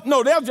back up.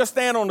 No, they'll just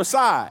stand on the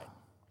side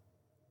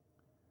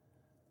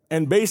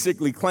and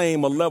basically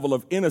claim a level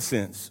of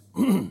innocence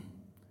and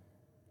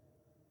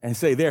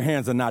say their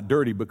hands are not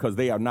dirty because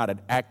they are not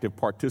an active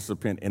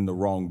participant in the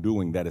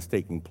wrongdoing that is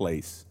taking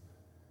place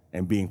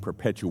and being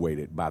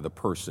perpetuated by the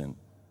person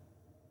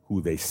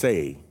who they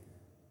say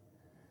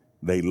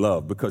they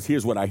love. Because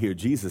here's what I hear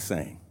Jesus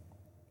saying.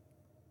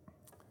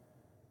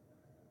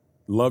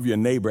 Love your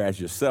neighbor as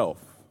yourself.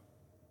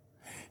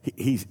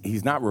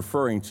 He's not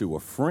referring to a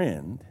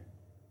friend,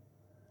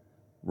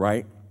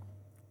 right?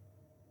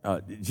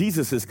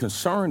 Jesus is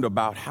concerned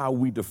about how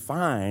we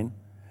define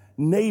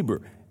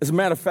neighbor. As a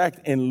matter of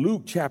fact, in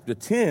Luke chapter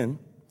 10,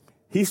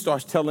 he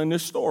starts telling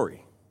this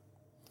story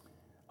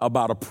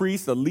about a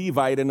priest, a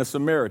Levite, and a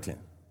Samaritan.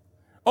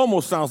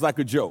 Almost sounds like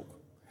a joke.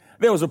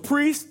 There was a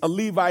priest, a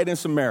Levite, and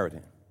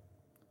Samaritan,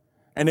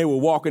 and they were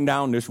walking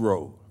down this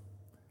road,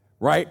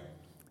 right?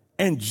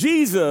 And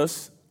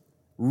Jesus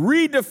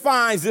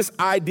redefines this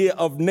idea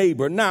of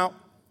neighbor. Now,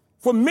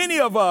 for many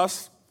of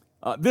us,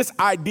 this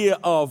idea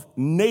of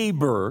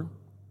neighbor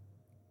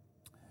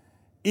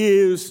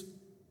is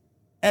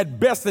at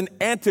best an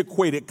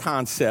antiquated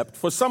concept.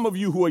 For some of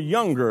you who are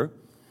younger,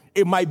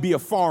 it might be a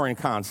foreign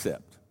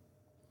concept.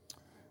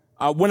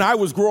 When I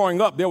was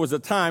growing up, there was a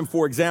time,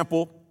 for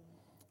example,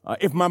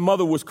 if my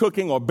mother was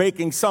cooking or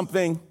baking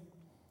something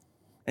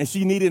and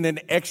she needed an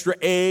extra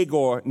egg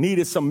or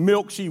needed some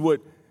milk, she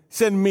would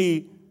send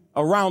me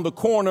around the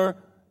corner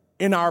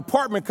in our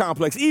apartment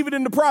complex, even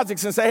in the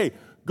projects, and say, hey,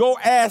 go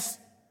ask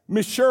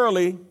Miss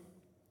Shirley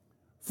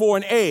for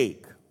an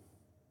egg.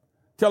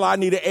 Tell her I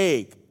need an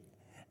egg.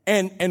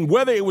 And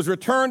whether it was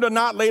returned or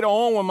not later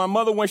on when my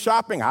mother went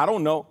shopping, I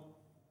don't know.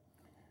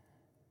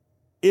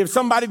 If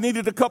somebody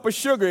needed a cup of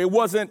sugar, it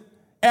wasn't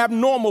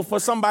abnormal for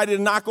somebody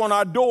to knock on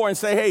our door and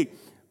say, hey,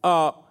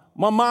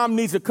 my mom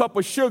needs a cup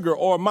of sugar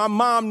or my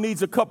mom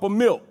needs a cup of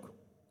milk.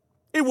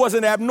 It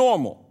wasn't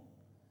abnormal.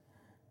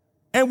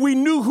 And we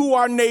knew who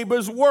our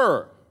neighbors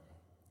were.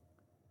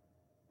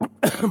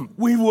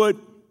 We would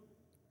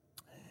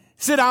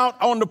sit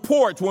out on the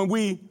porch when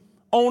we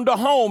owned a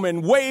home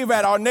and wave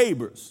at our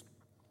neighbors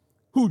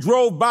who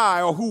drove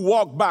by or who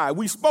walked by.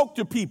 We spoke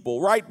to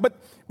people, right? But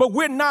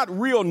we're not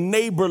real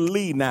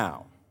neighborly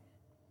now.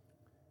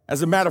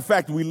 As a matter of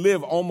fact, we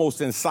live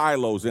almost in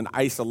silos, in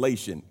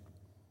isolation.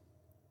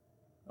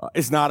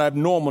 It's not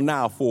abnormal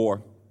now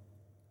for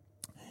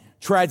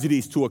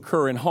tragedies to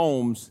occur in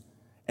homes,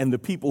 and the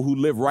people who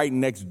live right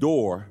next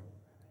door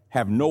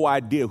have no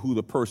idea who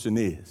the person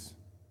is.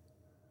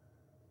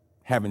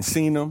 Haven't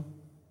seen them,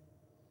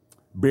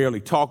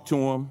 barely talked to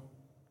them,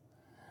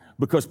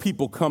 because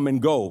people come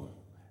and go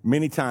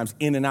many times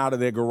in and out of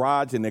their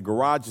garage, and their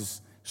garage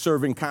is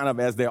serving kind of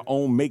as their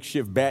own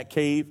makeshift bat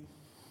cave.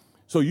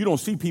 So you don't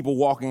see people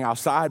walking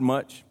outside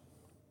much.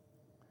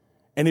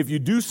 And if you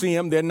do see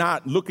them, they're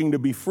not looking to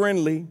be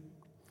friendly.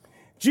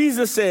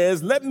 Jesus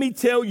says, let me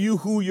tell you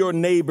who your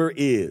neighbor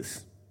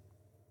is.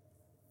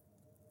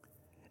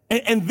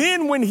 And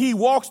then when he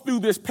walks through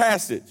this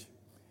passage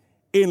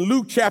in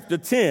Luke chapter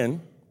 10,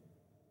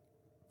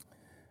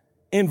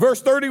 in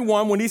verse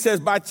 31, when he says,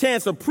 by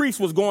chance a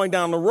priest was going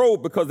down the road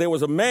because there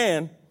was a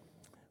man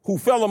who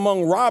fell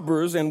among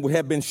robbers and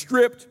had been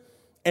stripped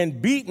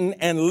and beaten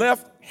and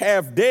left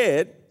half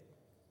dead.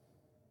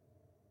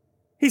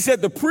 He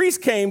said the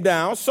priest came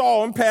down,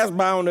 saw him, passed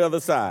by on the other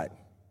side.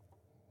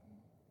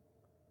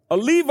 A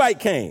Levite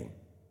came.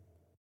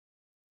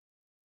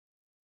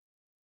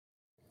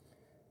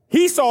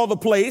 He saw the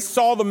place,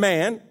 saw the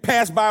man,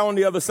 passed by on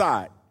the other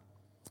side.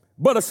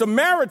 But a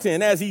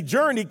Samaritan, as he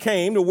journeyed,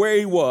 came to where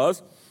he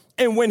was,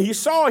 and when he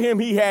saw him,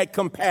 he had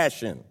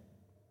compassion.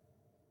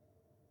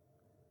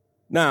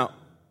 Now,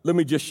 let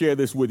me just share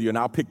this with you, and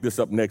I'll pick this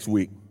up next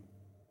week.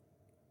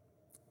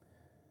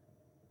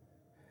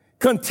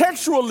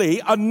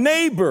 Contextually, a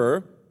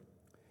neighbor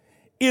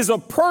is a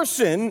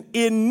person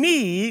in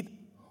need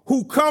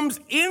who comes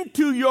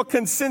into your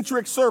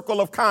concentric circle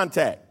of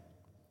contact.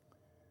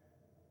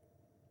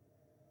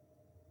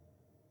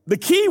 The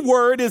key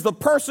word is the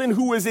person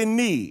who is in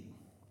need.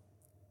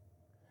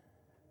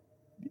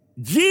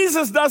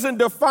 Jesus doesn't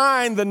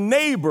define the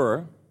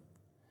neighbor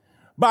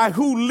by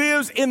who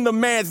lives in the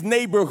man's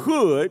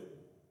neighborhood.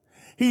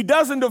 He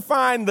doesn't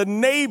define the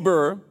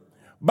neighbor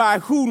by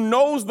who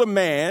knows the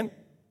man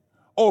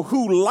or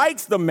who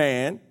likes the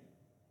man.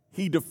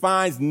 He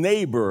defines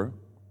neighbor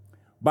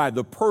by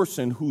the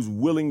person who's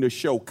willing to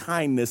show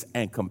kindness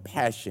and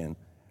compassion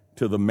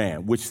to the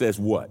man, which says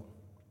what?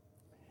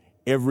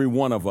 Every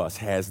one of us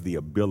has the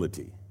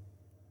ability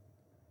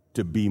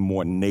to be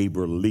more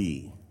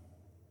neighborly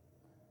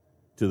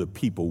to the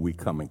people we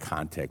come in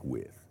contact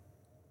with.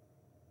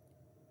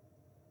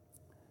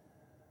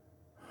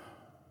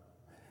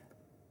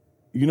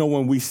 You know,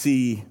 when we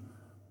see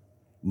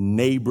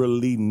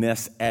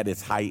neighborliness at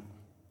its height,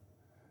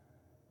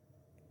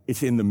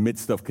 it's in the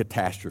midst of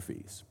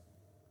catastrophes.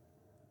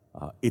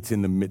 It's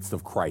in the midst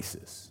of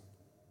crisis.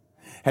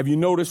 Have you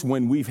noticed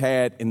when we've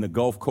had in the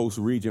Gulf Coast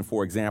region,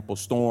 for example,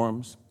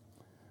 storms,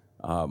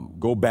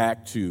 go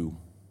back to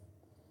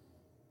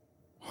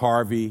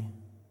Harvey,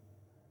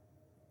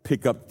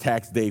 pick up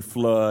tax day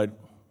flood,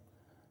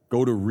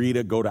 go to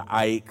Rita, go to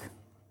Ike,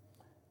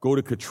 go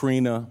to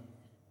Katrina.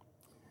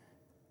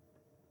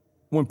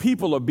 When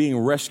people are being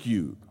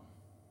rescued,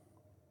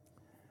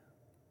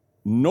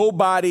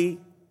 nobody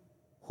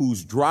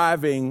who's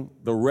driving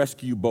the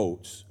rescue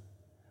boats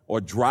or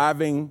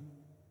driving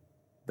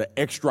the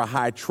extra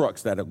high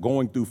trucks that are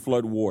going through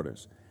flood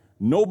waters,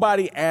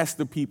 nobody asks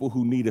the people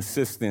who need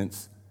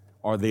assistance,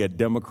 are they a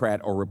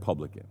Democrat or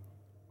Republican?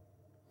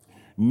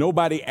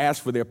 Nobody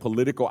asks for their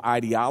political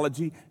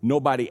ideology.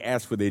 Nobody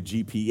asks for their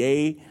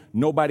GPA.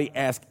 Nobody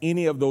asks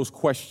any of those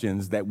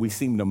questions that we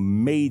seem to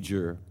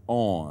major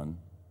on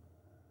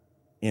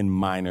in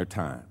minor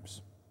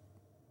times.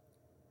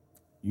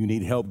 You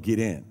need help, get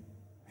in.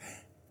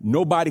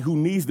 Nobody who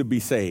needs to be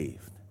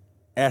saved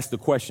asks the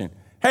question,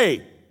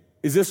 hey,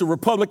 is this a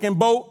Republican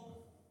boat?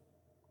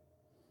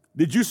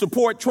 Did you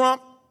support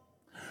Trump?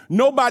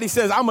 Nobody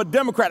says, I'm a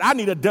Democrat. I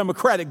need a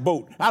Democratic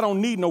boat. I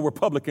don't need no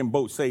Republican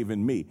boat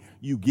saving me.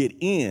 You get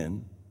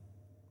in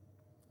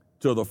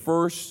to the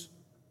first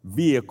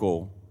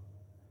vehicle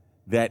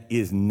that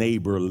is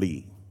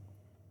neighborly.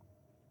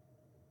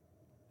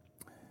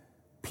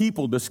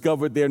 People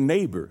discovered their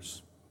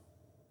neighbors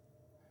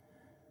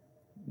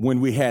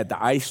when we had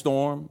the ice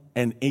storm,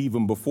 and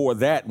even before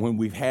that, when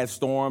we've had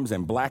storms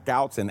and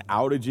blackouts and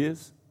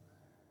outages.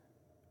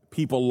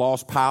 People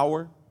lost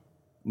power.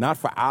 Not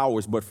for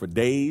hours, but for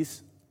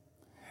days.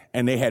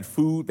 And they had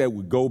food that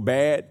would go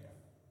bad.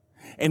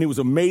 And it was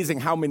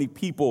amazing how many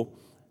people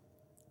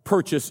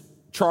purchased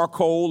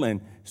charcoal and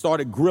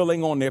started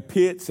grilling on their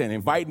pits and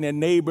inviting their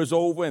neighbors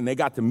over, and they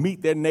got to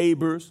meet their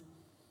neighbors.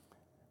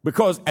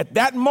 Because at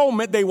that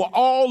moment, they were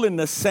all in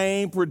the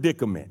same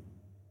predicament.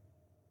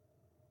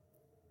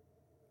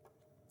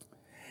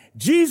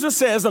 Jesus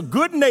says a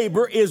good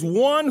neighbor is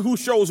one who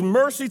shows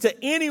mercy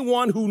to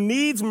anyone who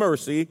needs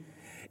mercy,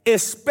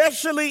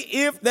 especially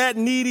if that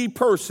needy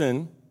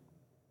person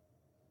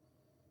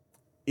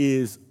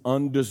is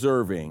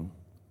undeserving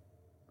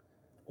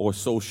or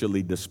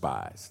socially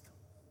despised.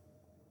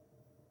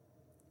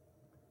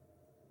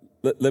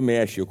 Let me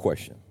ask you a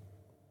question.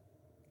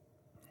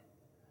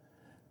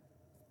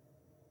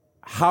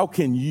 How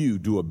can you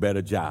do a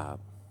better job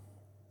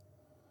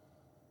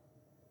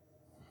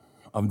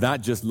of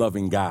not just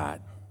loving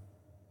God,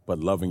 but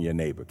loving your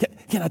neighbor.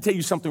 Can I tell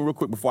you something real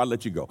quick before I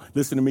let you go?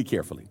 Listen to me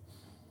carefully.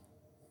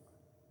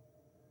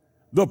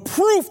 The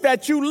proof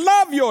that you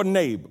love your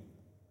neighbor,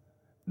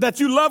 that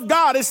you love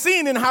God, is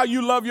seen in how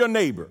you love your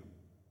neighbor.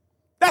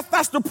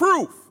 That's the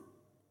proof.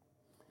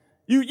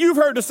 You've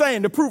heard the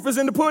saying, the proof is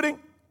in the pudding.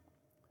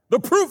 The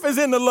proof is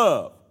in the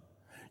love.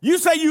 You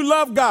say you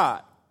love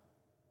God.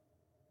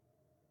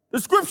 The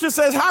scripture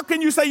says, how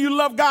can you say you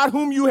love God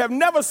whom you have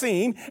never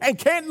seen and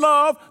can't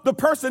love the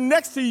person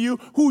next to you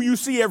who you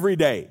see every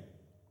day?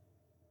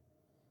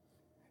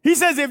 He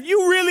says, if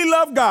you really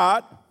love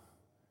God,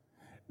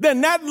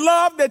 then that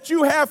love that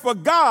you have for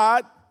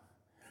God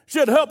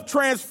should help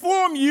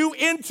transform you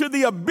into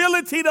the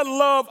ability to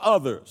love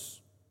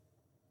others.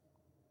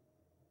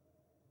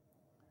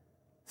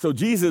 So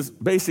Jesus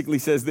basically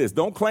says this: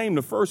 don't claim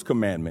the first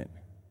commandment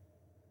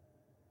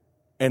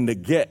and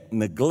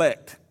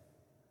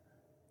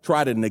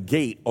try to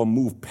negate or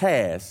move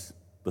past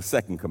the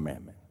second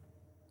commandment.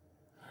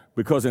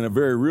 Because in a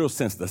very real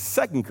sense, the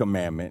second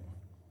commandment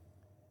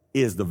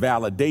is the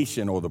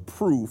validation or the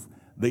proof,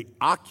 the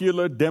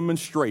ocular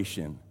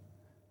demonstration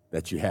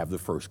that you have the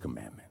first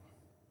commandment.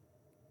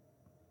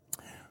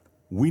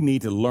 We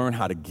need to learn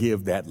how to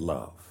give that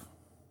love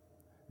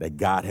that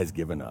God has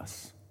given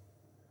us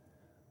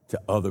to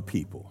other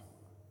people,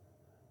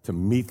 to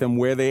meet them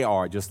where they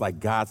are, just like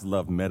God's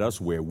love met us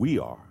where we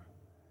are.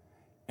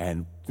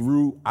 And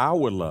through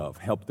our love,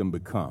 help them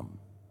become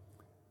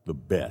the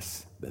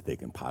best that they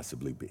can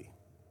possibly be.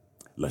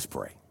 Let's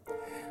pray.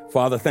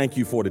 Father, thank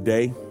you for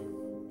today.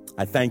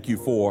 I thank you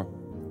for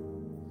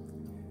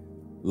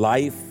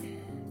life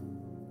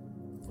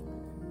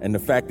and the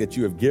fact that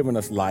you have given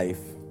us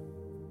life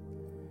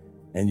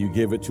and you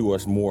give it to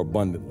us more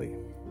abundantly.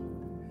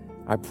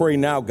 I pray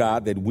now,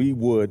 God, that we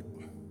would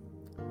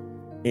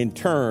in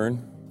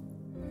turn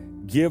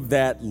give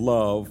that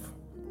love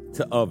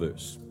to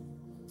others.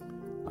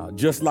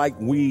 Just like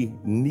we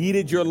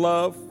needed your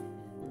love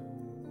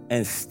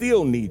and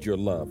still need your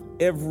love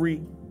every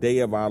day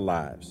of our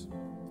lives.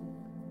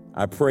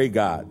 I pray,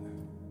 God,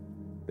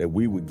 that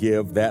we would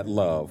give that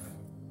love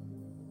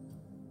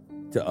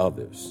to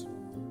others,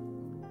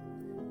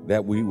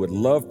 that we would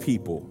love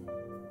people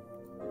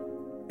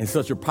in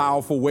such a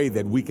powerful way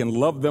that we can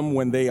love them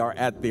when they are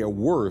at their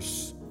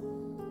worst,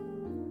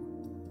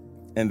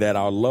 and that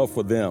our love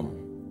for them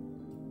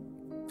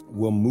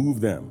will move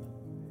them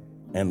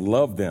and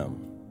love them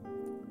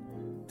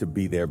to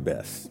be their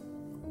best.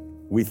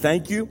 We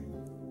thank you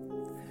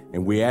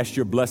and we ask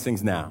your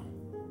blessings now.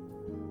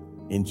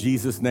 In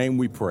Jesus' name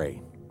we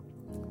pray.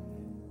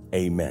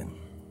 Amen.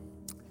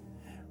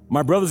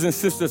 My brothers and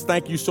sisters,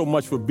 thank you so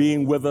much for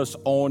being with us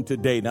on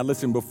today. Now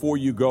listen, before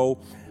you go,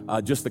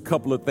 just a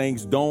couple of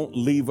things. Don't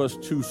leave us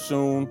too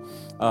soon.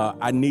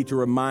 I need to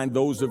remind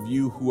those of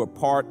you who are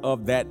part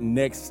of that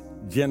next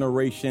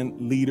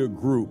generation leader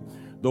group,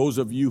 those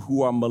of you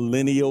who are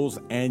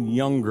millennials and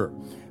younger,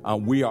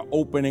 we are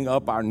opening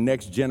up our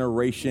next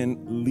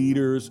generation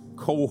leaders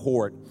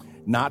cohort,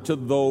 not to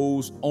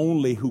those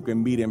only who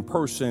can meet in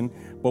person,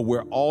 but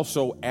we're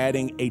also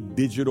adding a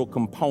digital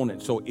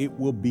component. So it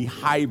will be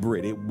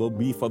hybrid. It will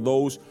be for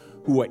those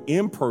who are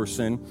in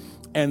person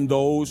and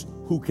those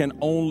who can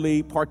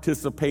only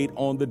participate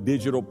on the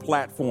digital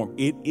platform.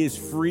 It is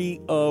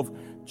free of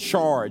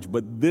charge,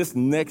 but this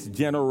next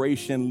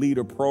generation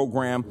leader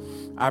program,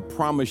 I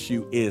promise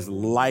you, is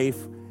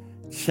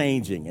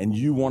life-changing, and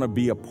you want to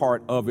be a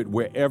part of it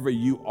wherever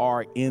you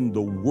are in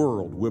the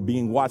world. We're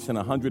being watched in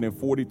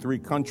 143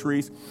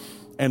 countries.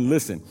 And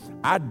listen,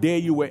 I dare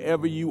you,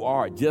 wherever you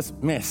are, just,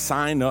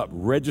 sign up,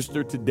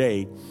 register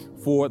today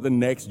for the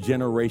next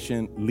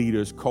generation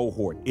leaders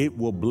cohort. It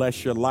will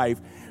bless your life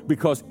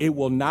because it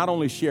will not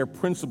only share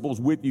principles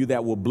with you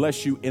that will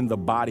bless you in the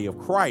body of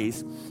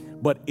Christ,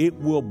 but it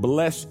will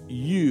bless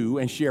you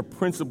and share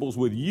principles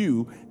with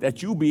you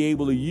that you'll be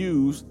able to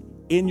use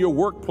in your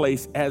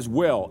workplace as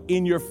well,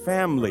 in your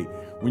family.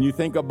 When you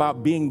think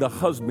about being the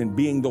husband,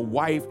 being the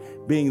wife,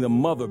 being the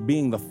mother,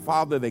 being the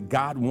father that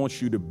God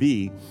wants you to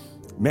be,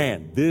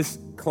 this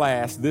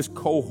class, this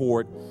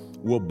cohort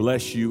will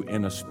bless you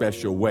in a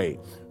special way.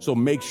 So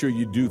make sure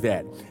you do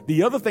that.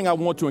 The other thing I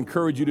want to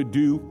encourage you to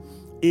do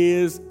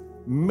is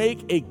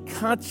make a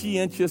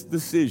conscientious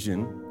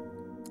decision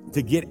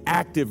to get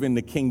active in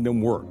the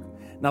kingdom work.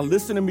 Now,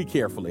 listen to me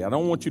carefully. I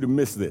don't want you to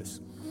miss this.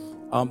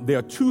 There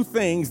are two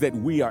things that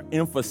we are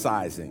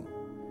emphasizing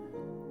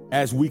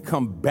as we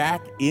come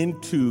back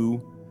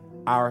into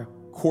our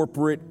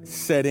corporate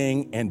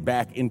setting and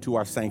back into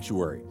our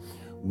sanctuary.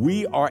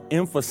 We are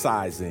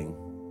emphasizing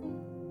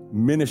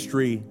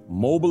ministry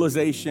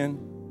mobilization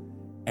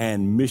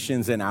and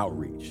missions and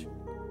outreach.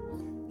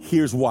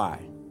 Here's why.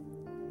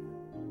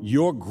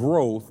 Your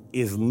growth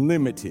is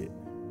limited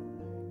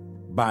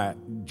by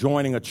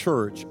joining a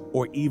church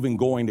or even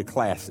going to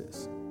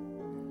classes.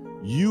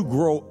 You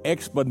grow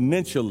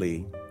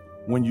exponentially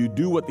when you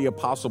do what the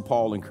Apostle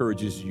Paul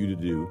encourages you to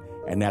do,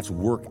 and that's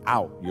work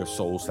out your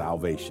soul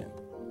salvation.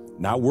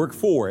 Not work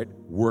for it,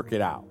 work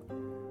it out.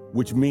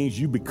 which means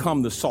you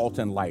become the salt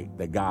and light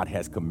that God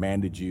has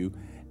commanded you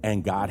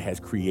and God has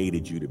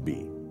created you to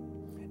be.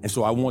 And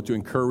so I want to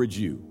encourage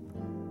you,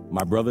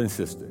 my brother and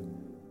sister,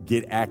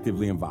 get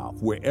actively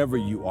involved wherever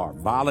you are.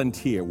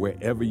 Volunteer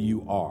wherever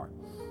you are.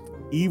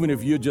 Even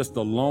if you're just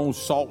a lone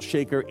salt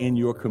shaker in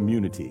your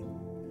community,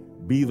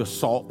 be the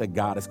salt that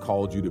God has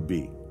called you to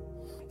be.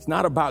 It's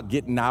not about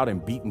getting out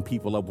and beating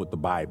people up with the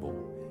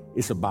Bible.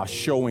 It's about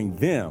showing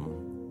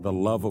them the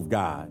love of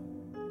God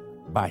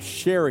by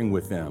sharing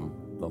with them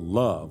the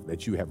love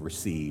that you have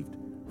received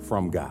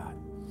from God.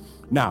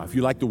 Now, if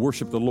you like to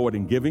worship the Lord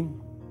in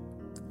giving,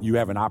 you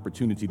have an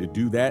opportunity to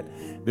do that.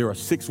 There are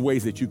 6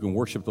 ways that you can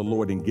worship the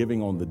Lord in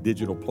giving on the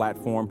digital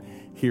platform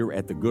here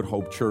at the Good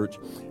Hope Church.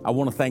 I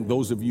want to thank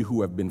those of you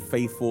who have been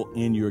faithful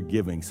in your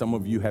giving. Some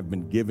of you have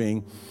been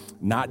giving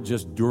not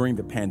just during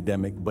the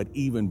pandemic, but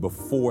even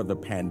before the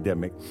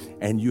pandemic.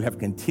 And you have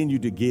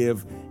continued to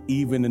give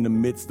even in the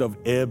midst of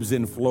ebbs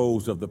and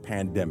flows of the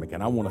pandemic.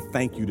 And I want to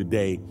thank you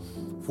today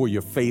for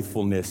your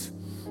faithfulness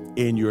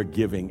in your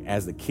giving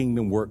as the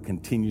kingdom work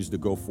continues to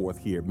go forth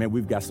here. Man,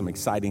 we've got some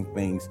exciting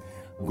things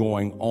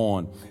going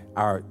on.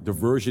 Our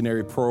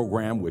diversionary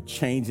program, we're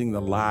changing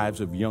the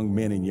lives of young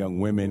men and young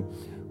women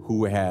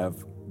who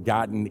have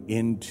gotten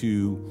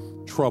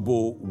into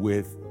trouble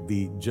with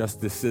the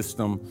justice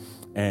system.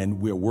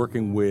 And we're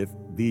working with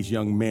these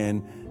young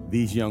men,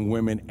 these young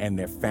women, and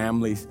their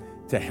families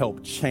to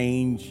help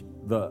change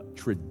the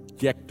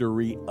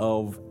trajectory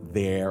of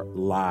their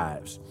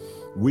lives.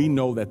 We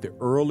know that the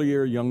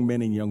earlier young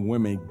men and young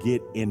women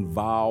get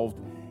involved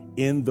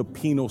in the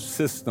penal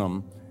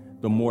system,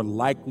 the more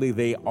likely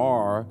they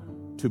are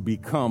to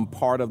become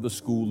part of the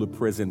school to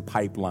prison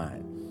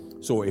pipeline.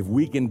 So if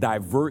we can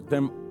divert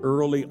them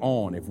early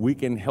on, if we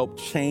can help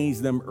change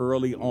them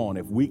early on,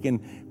 if we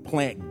can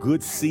plant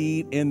good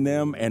seed in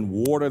them and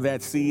water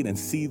that seed and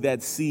see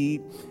that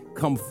seed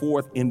come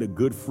forth into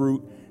good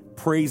fruit,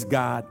 praise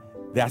God,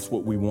 that's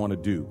what we want to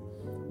do.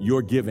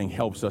 Your giving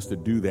helps us to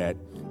do that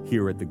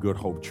here at the Good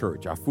Hope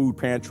Church. Our food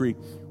pantry,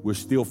 we're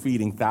still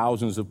feeding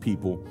thousands of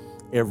people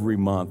every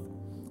month.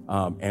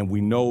 And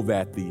we know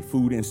that the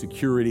food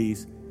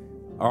insecurities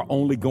are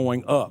only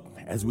going up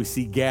as we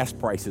see gas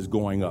prices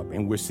going up,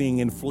 and we're seeing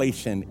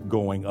inflation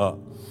going up,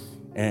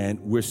 and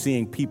we're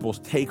seeing people's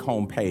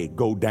take-home pay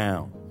go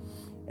down.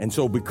 And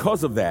so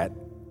because of that,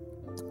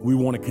 we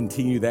want to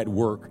continue that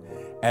work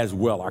as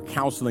well. Our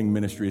counseling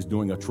ministry is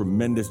doing a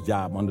tremendous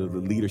job under the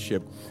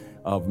leadership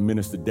of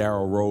Minister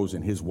Darrell Rose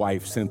and his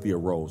wife, Cynthia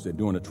Rose. They're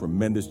doing a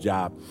tremendous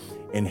job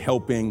in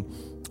helping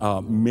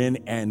men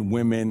and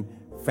women,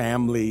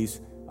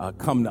 families,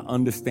 come to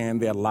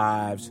understand their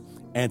lives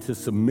and to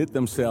submit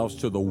themselves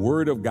to the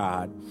Word of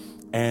God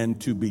and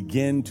to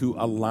begin to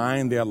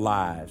align their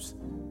lives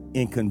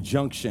in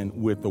conjunction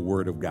with the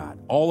Word of God.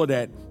 All of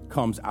that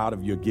comes out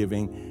of your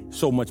giving,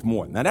 so much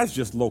more. Now, that's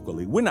just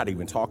locally. We're not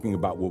even talking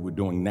about what we're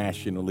doing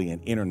nationally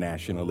and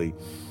internationally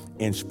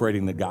in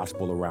spreading the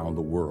gospel around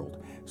the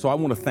world. So I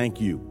want to thank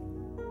you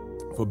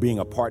for being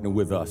a partner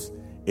with us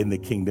in the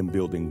kingdom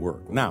building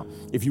work. Now,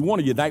 if you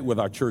want to unite with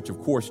our church, of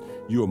course,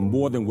 you are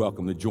more than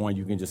welcome to join.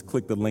 You can just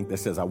click the link that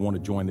says, I want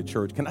to join the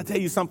church. Can I tell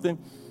you something?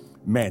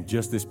 Man,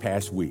 just this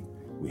past week,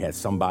 we had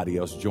somebody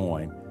else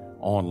join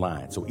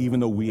online. So even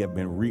though we have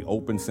been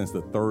reopened since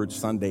the 3rd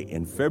Sunday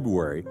in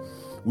February,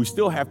 we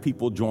still have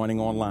people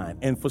joining online.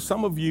 And for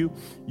some of you,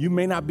 you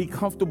may not be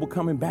comfortable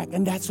coming back,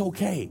 and that's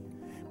okay,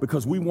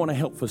 because we want to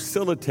help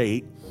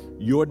facilitate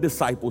your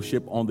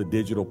discipleship on the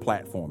digital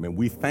platform. And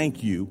we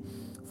thank you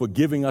for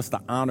giving us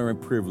the honor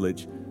and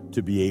privilege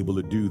to be able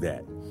to do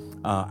that.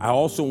 I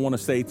also want to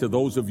say to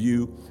those of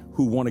you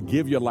who want to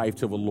give your life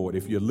to the Lord,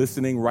 if you're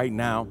listening right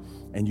now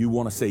and you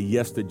want to say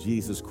yes to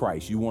Jesus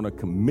Christ, you want to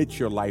commit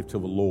your life to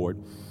the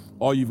Lord,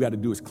 all you've got to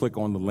do is click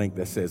on the link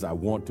that says, I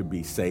want to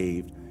be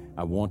saved,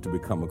 I want to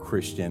become a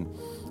Christian,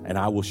 and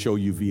I will show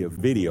you via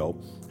video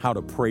how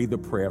to pray the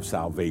prayer of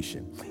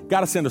salvation.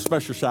 Got to send a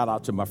special shout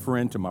out to my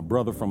friend, to my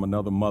brother from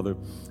another mother,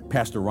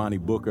 Pastor Ronnie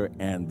Booker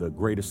and the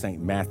Greater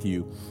St.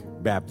 Matthew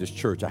Baptist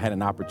Church. I had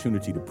an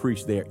opportunity to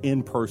preach there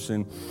in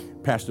person.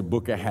 Pastor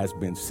Booker has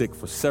been sick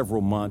for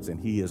several months, and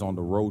he is on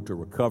the road to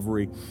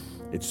recovery.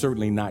 It's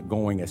certainly not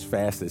going as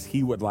fast as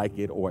he would like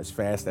it or as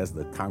fast as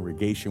the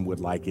congregation would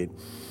like it.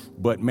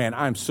 But man,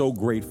 I'm so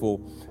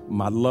grateful.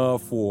 My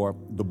love for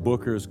the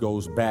Bookers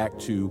goes back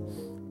to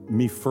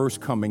me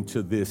first coming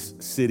to this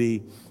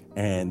city,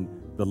 and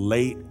the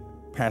late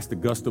Pastor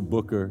Gusta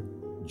Booker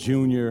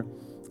Jr.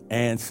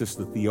 and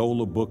Sister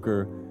Theola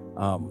Booker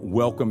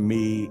welcomed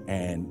me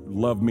and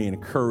loved me and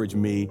encouraged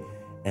me.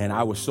 And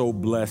I was so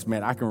blessed,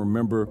 man. I can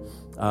remember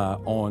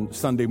on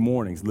Sunday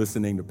mornings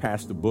listening to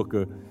Pastor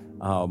Booker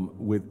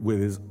with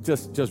his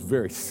just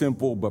very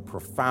simple but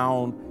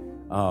profound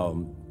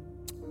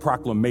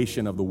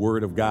proclamation of the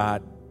Word of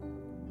God.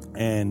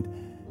 And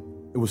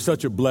it was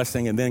such a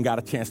blessing, and then got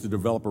a chance to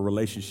develop a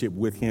relationship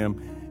with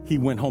him. He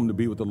went home to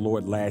be with the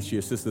Lord last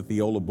year. Sister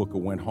Theola Booker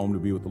went home to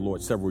be with the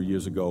Lord several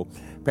years ago.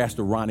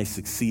 Pastor Ronnie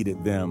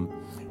succeeded them.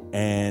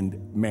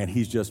 And man,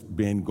 he's just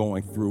been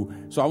going through.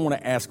 So I want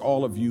to ask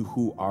all of you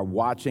who are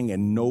watching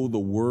and know the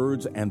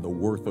words and the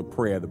worth of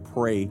prayer to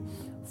pray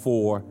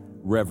for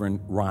Reverend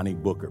Ronnie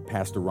Booker,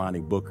 Pastor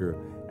Ronnie Booker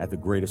at the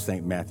Greater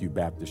St. Matthew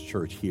Baptist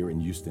Church here in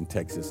Houston,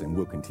 Texas. And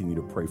we'll continue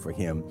to pray for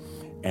him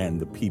and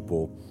the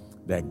people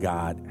that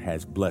God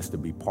has blessed to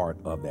be part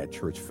of that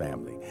church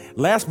family.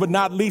 Last but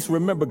not least,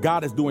 remember,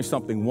 God is doing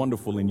something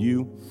wonderful in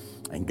you,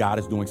 and God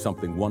is doing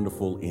something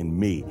wonderful in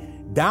me.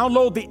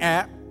 Download the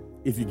app.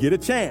 If you get a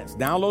chance,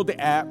 download the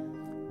app,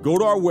 go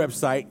to our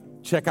website,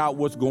 check out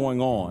what's going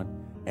on,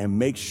 and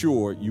make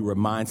sure you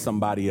remind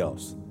somebody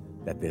else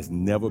that there's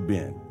never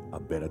been a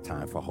better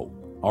time for hope.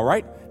 All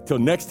right? Till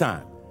next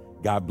time,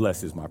 God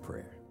bless is my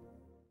prayer.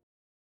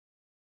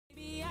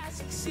 Maybe I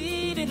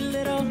succeeded a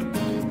little.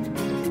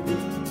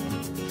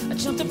 I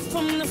jumped up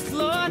from the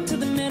floor to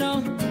the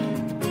middle.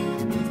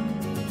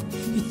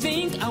 You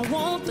think I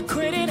want the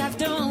credit, I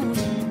don't,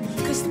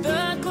 'cause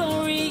the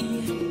glory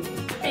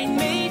ain't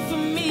made for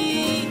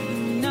me,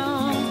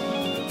 no.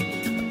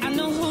 I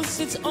know who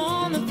sits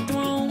on the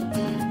throne,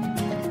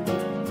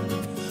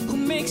 who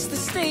makes the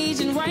stage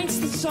and writes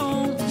the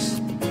songs.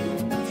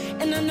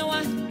 And I know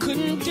I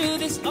couldn't do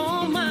this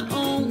on my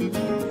own.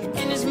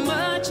 And as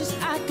much as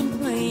I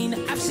complain,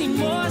 I've seen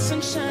more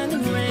sunshine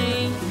than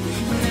rain.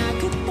 And I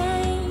could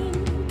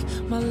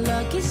thank my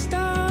lucky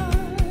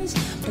stars,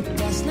 but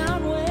that's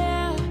not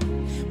where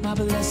my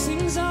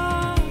blessings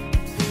are.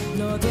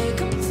 No, they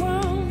come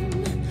from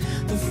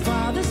the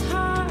Father's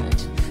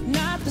heart,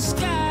 not the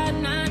sky,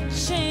 not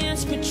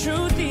chance. But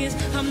truth is,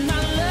 I'm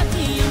not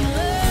lucky, I'm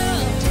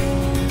loved.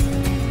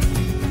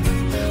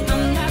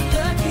 I'm not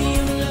lucky,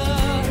 I'm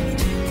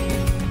loved.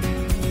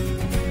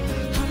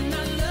 I'm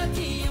not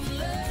lucky, I'm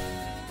loved.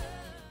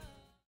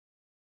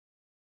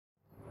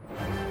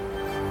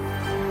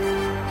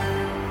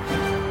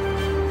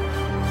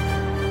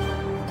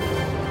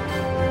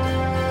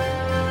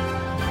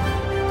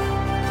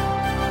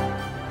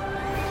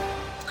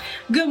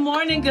 Good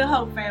morning, Good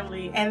Hope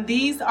family, and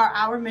these are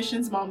our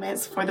missions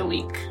moments for the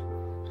week.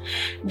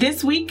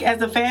 This week,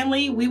 as a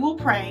family, we will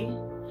pray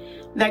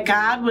that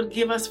God would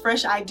give us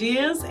fresh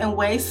ideas and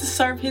ways to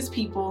serve His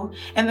people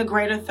in the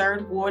greater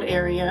 3rd Ward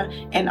area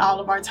and all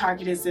of our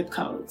targeted zip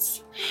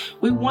codes.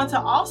 We want to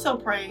also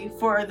pray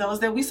for those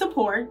that we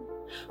support,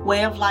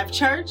 Way of Life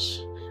Church,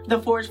 the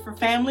Forge for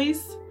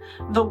Families,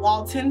 the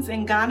Waltons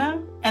in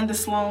Ghana, and the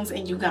Sloans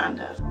in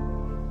Uganda.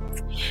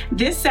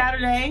 This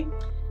Saturday,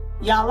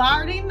 y'all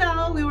already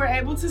know we were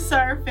able to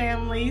serve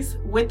families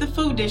with the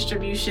food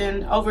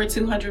distribution, over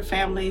 200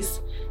 families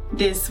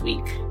this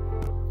week.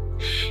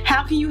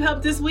 How can you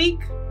help this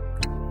week?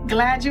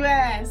 Glad you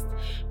asked.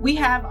 We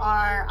have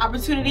our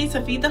opportunity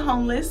to feed the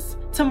homeless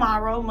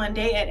tomorrow,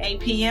 Monday at 8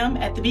 p.m.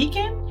 at the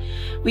Beacon.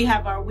 We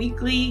have our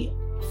weekly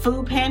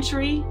food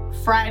pantry,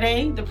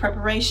 Friday, the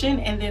preparation,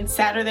 and then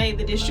Saturday,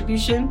 the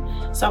distribution.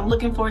 So I'm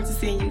looking forward to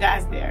seeing you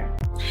guys there.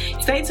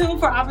 Stay tuned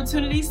for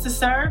opportunities to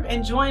serve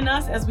and join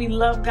us as we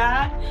love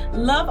God,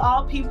 love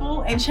all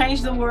people, and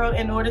change the world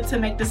in order to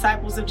make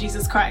disciples of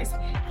Jesus Christ.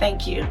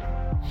 Thank you.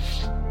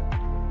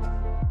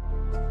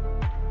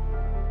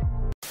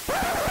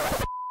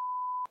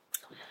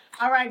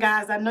 All right,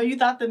 guys, I know you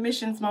thought the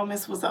missions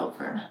moments was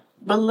over,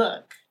 but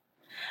look,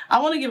 I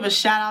want to give a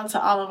shout out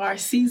to all of our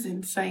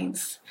seasoned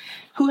saints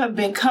who have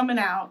been coming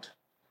out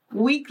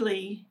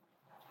weekly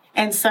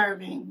and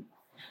serving.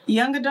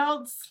 Young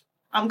adults,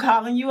 I'm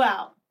calling you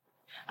out.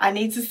 I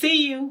need to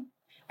see you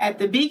at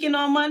the Beacon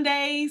on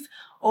Mondays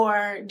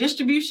or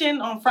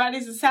distribution on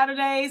Fridays and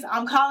Saturdays.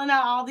 I'm calling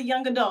out all the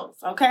young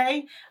adults,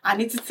 okay? I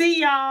need to see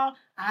y'all.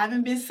 I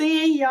haven't been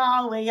seeing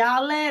y'all. Where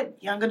y'all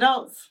at? Young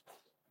adults.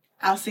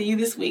 I'll see you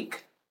this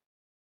week.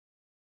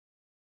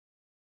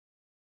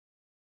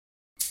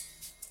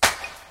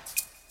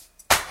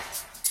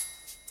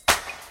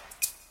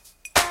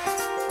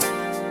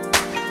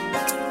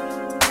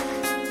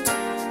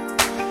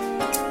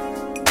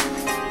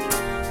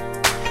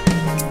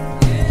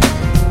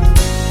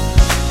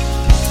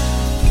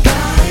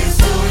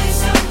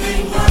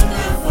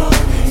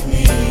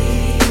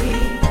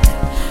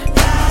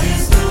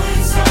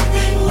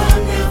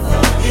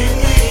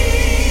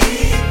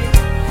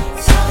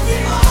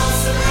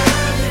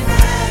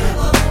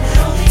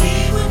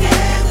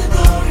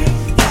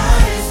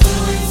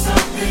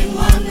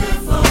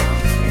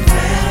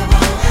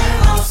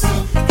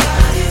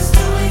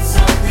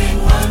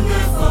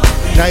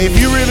 Now, if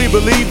you really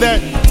believe that,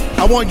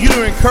 I want you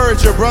to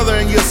encourage your brother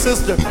and your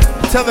sister.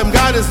 Tell them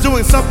God is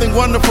doing something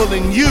wonderful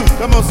in you.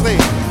 Come on, say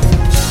it.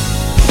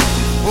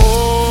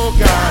 Oh,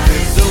 God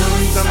is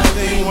doing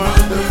something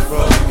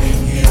wonderful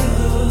in you.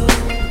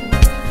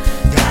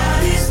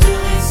 God is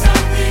doing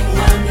something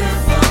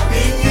wonderful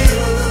in you.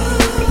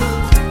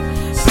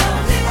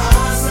 Something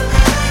awesome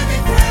and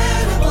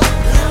incredible.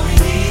 Only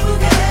He will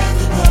get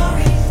the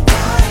glory.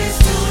 God is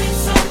doing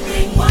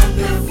something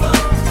wonderful.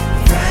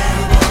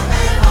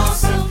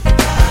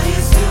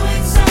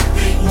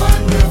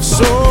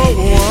 So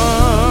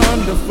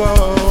wonderful,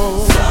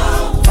 so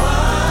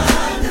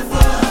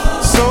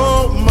wonderful, so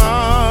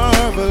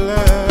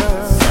marvelous.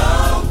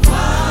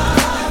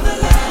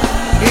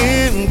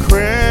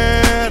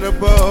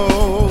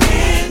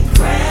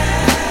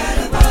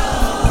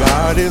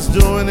 is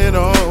doing it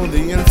on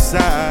the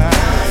inside.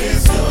 God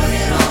is doing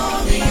it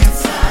on the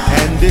inside.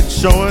 And it's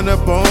showing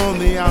up on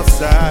the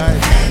outside.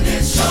 And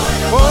it's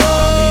showing up on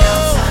the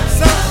outside.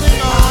 Something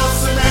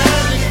awesome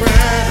and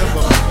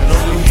incredible. And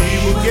only He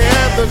will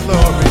get the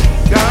glory.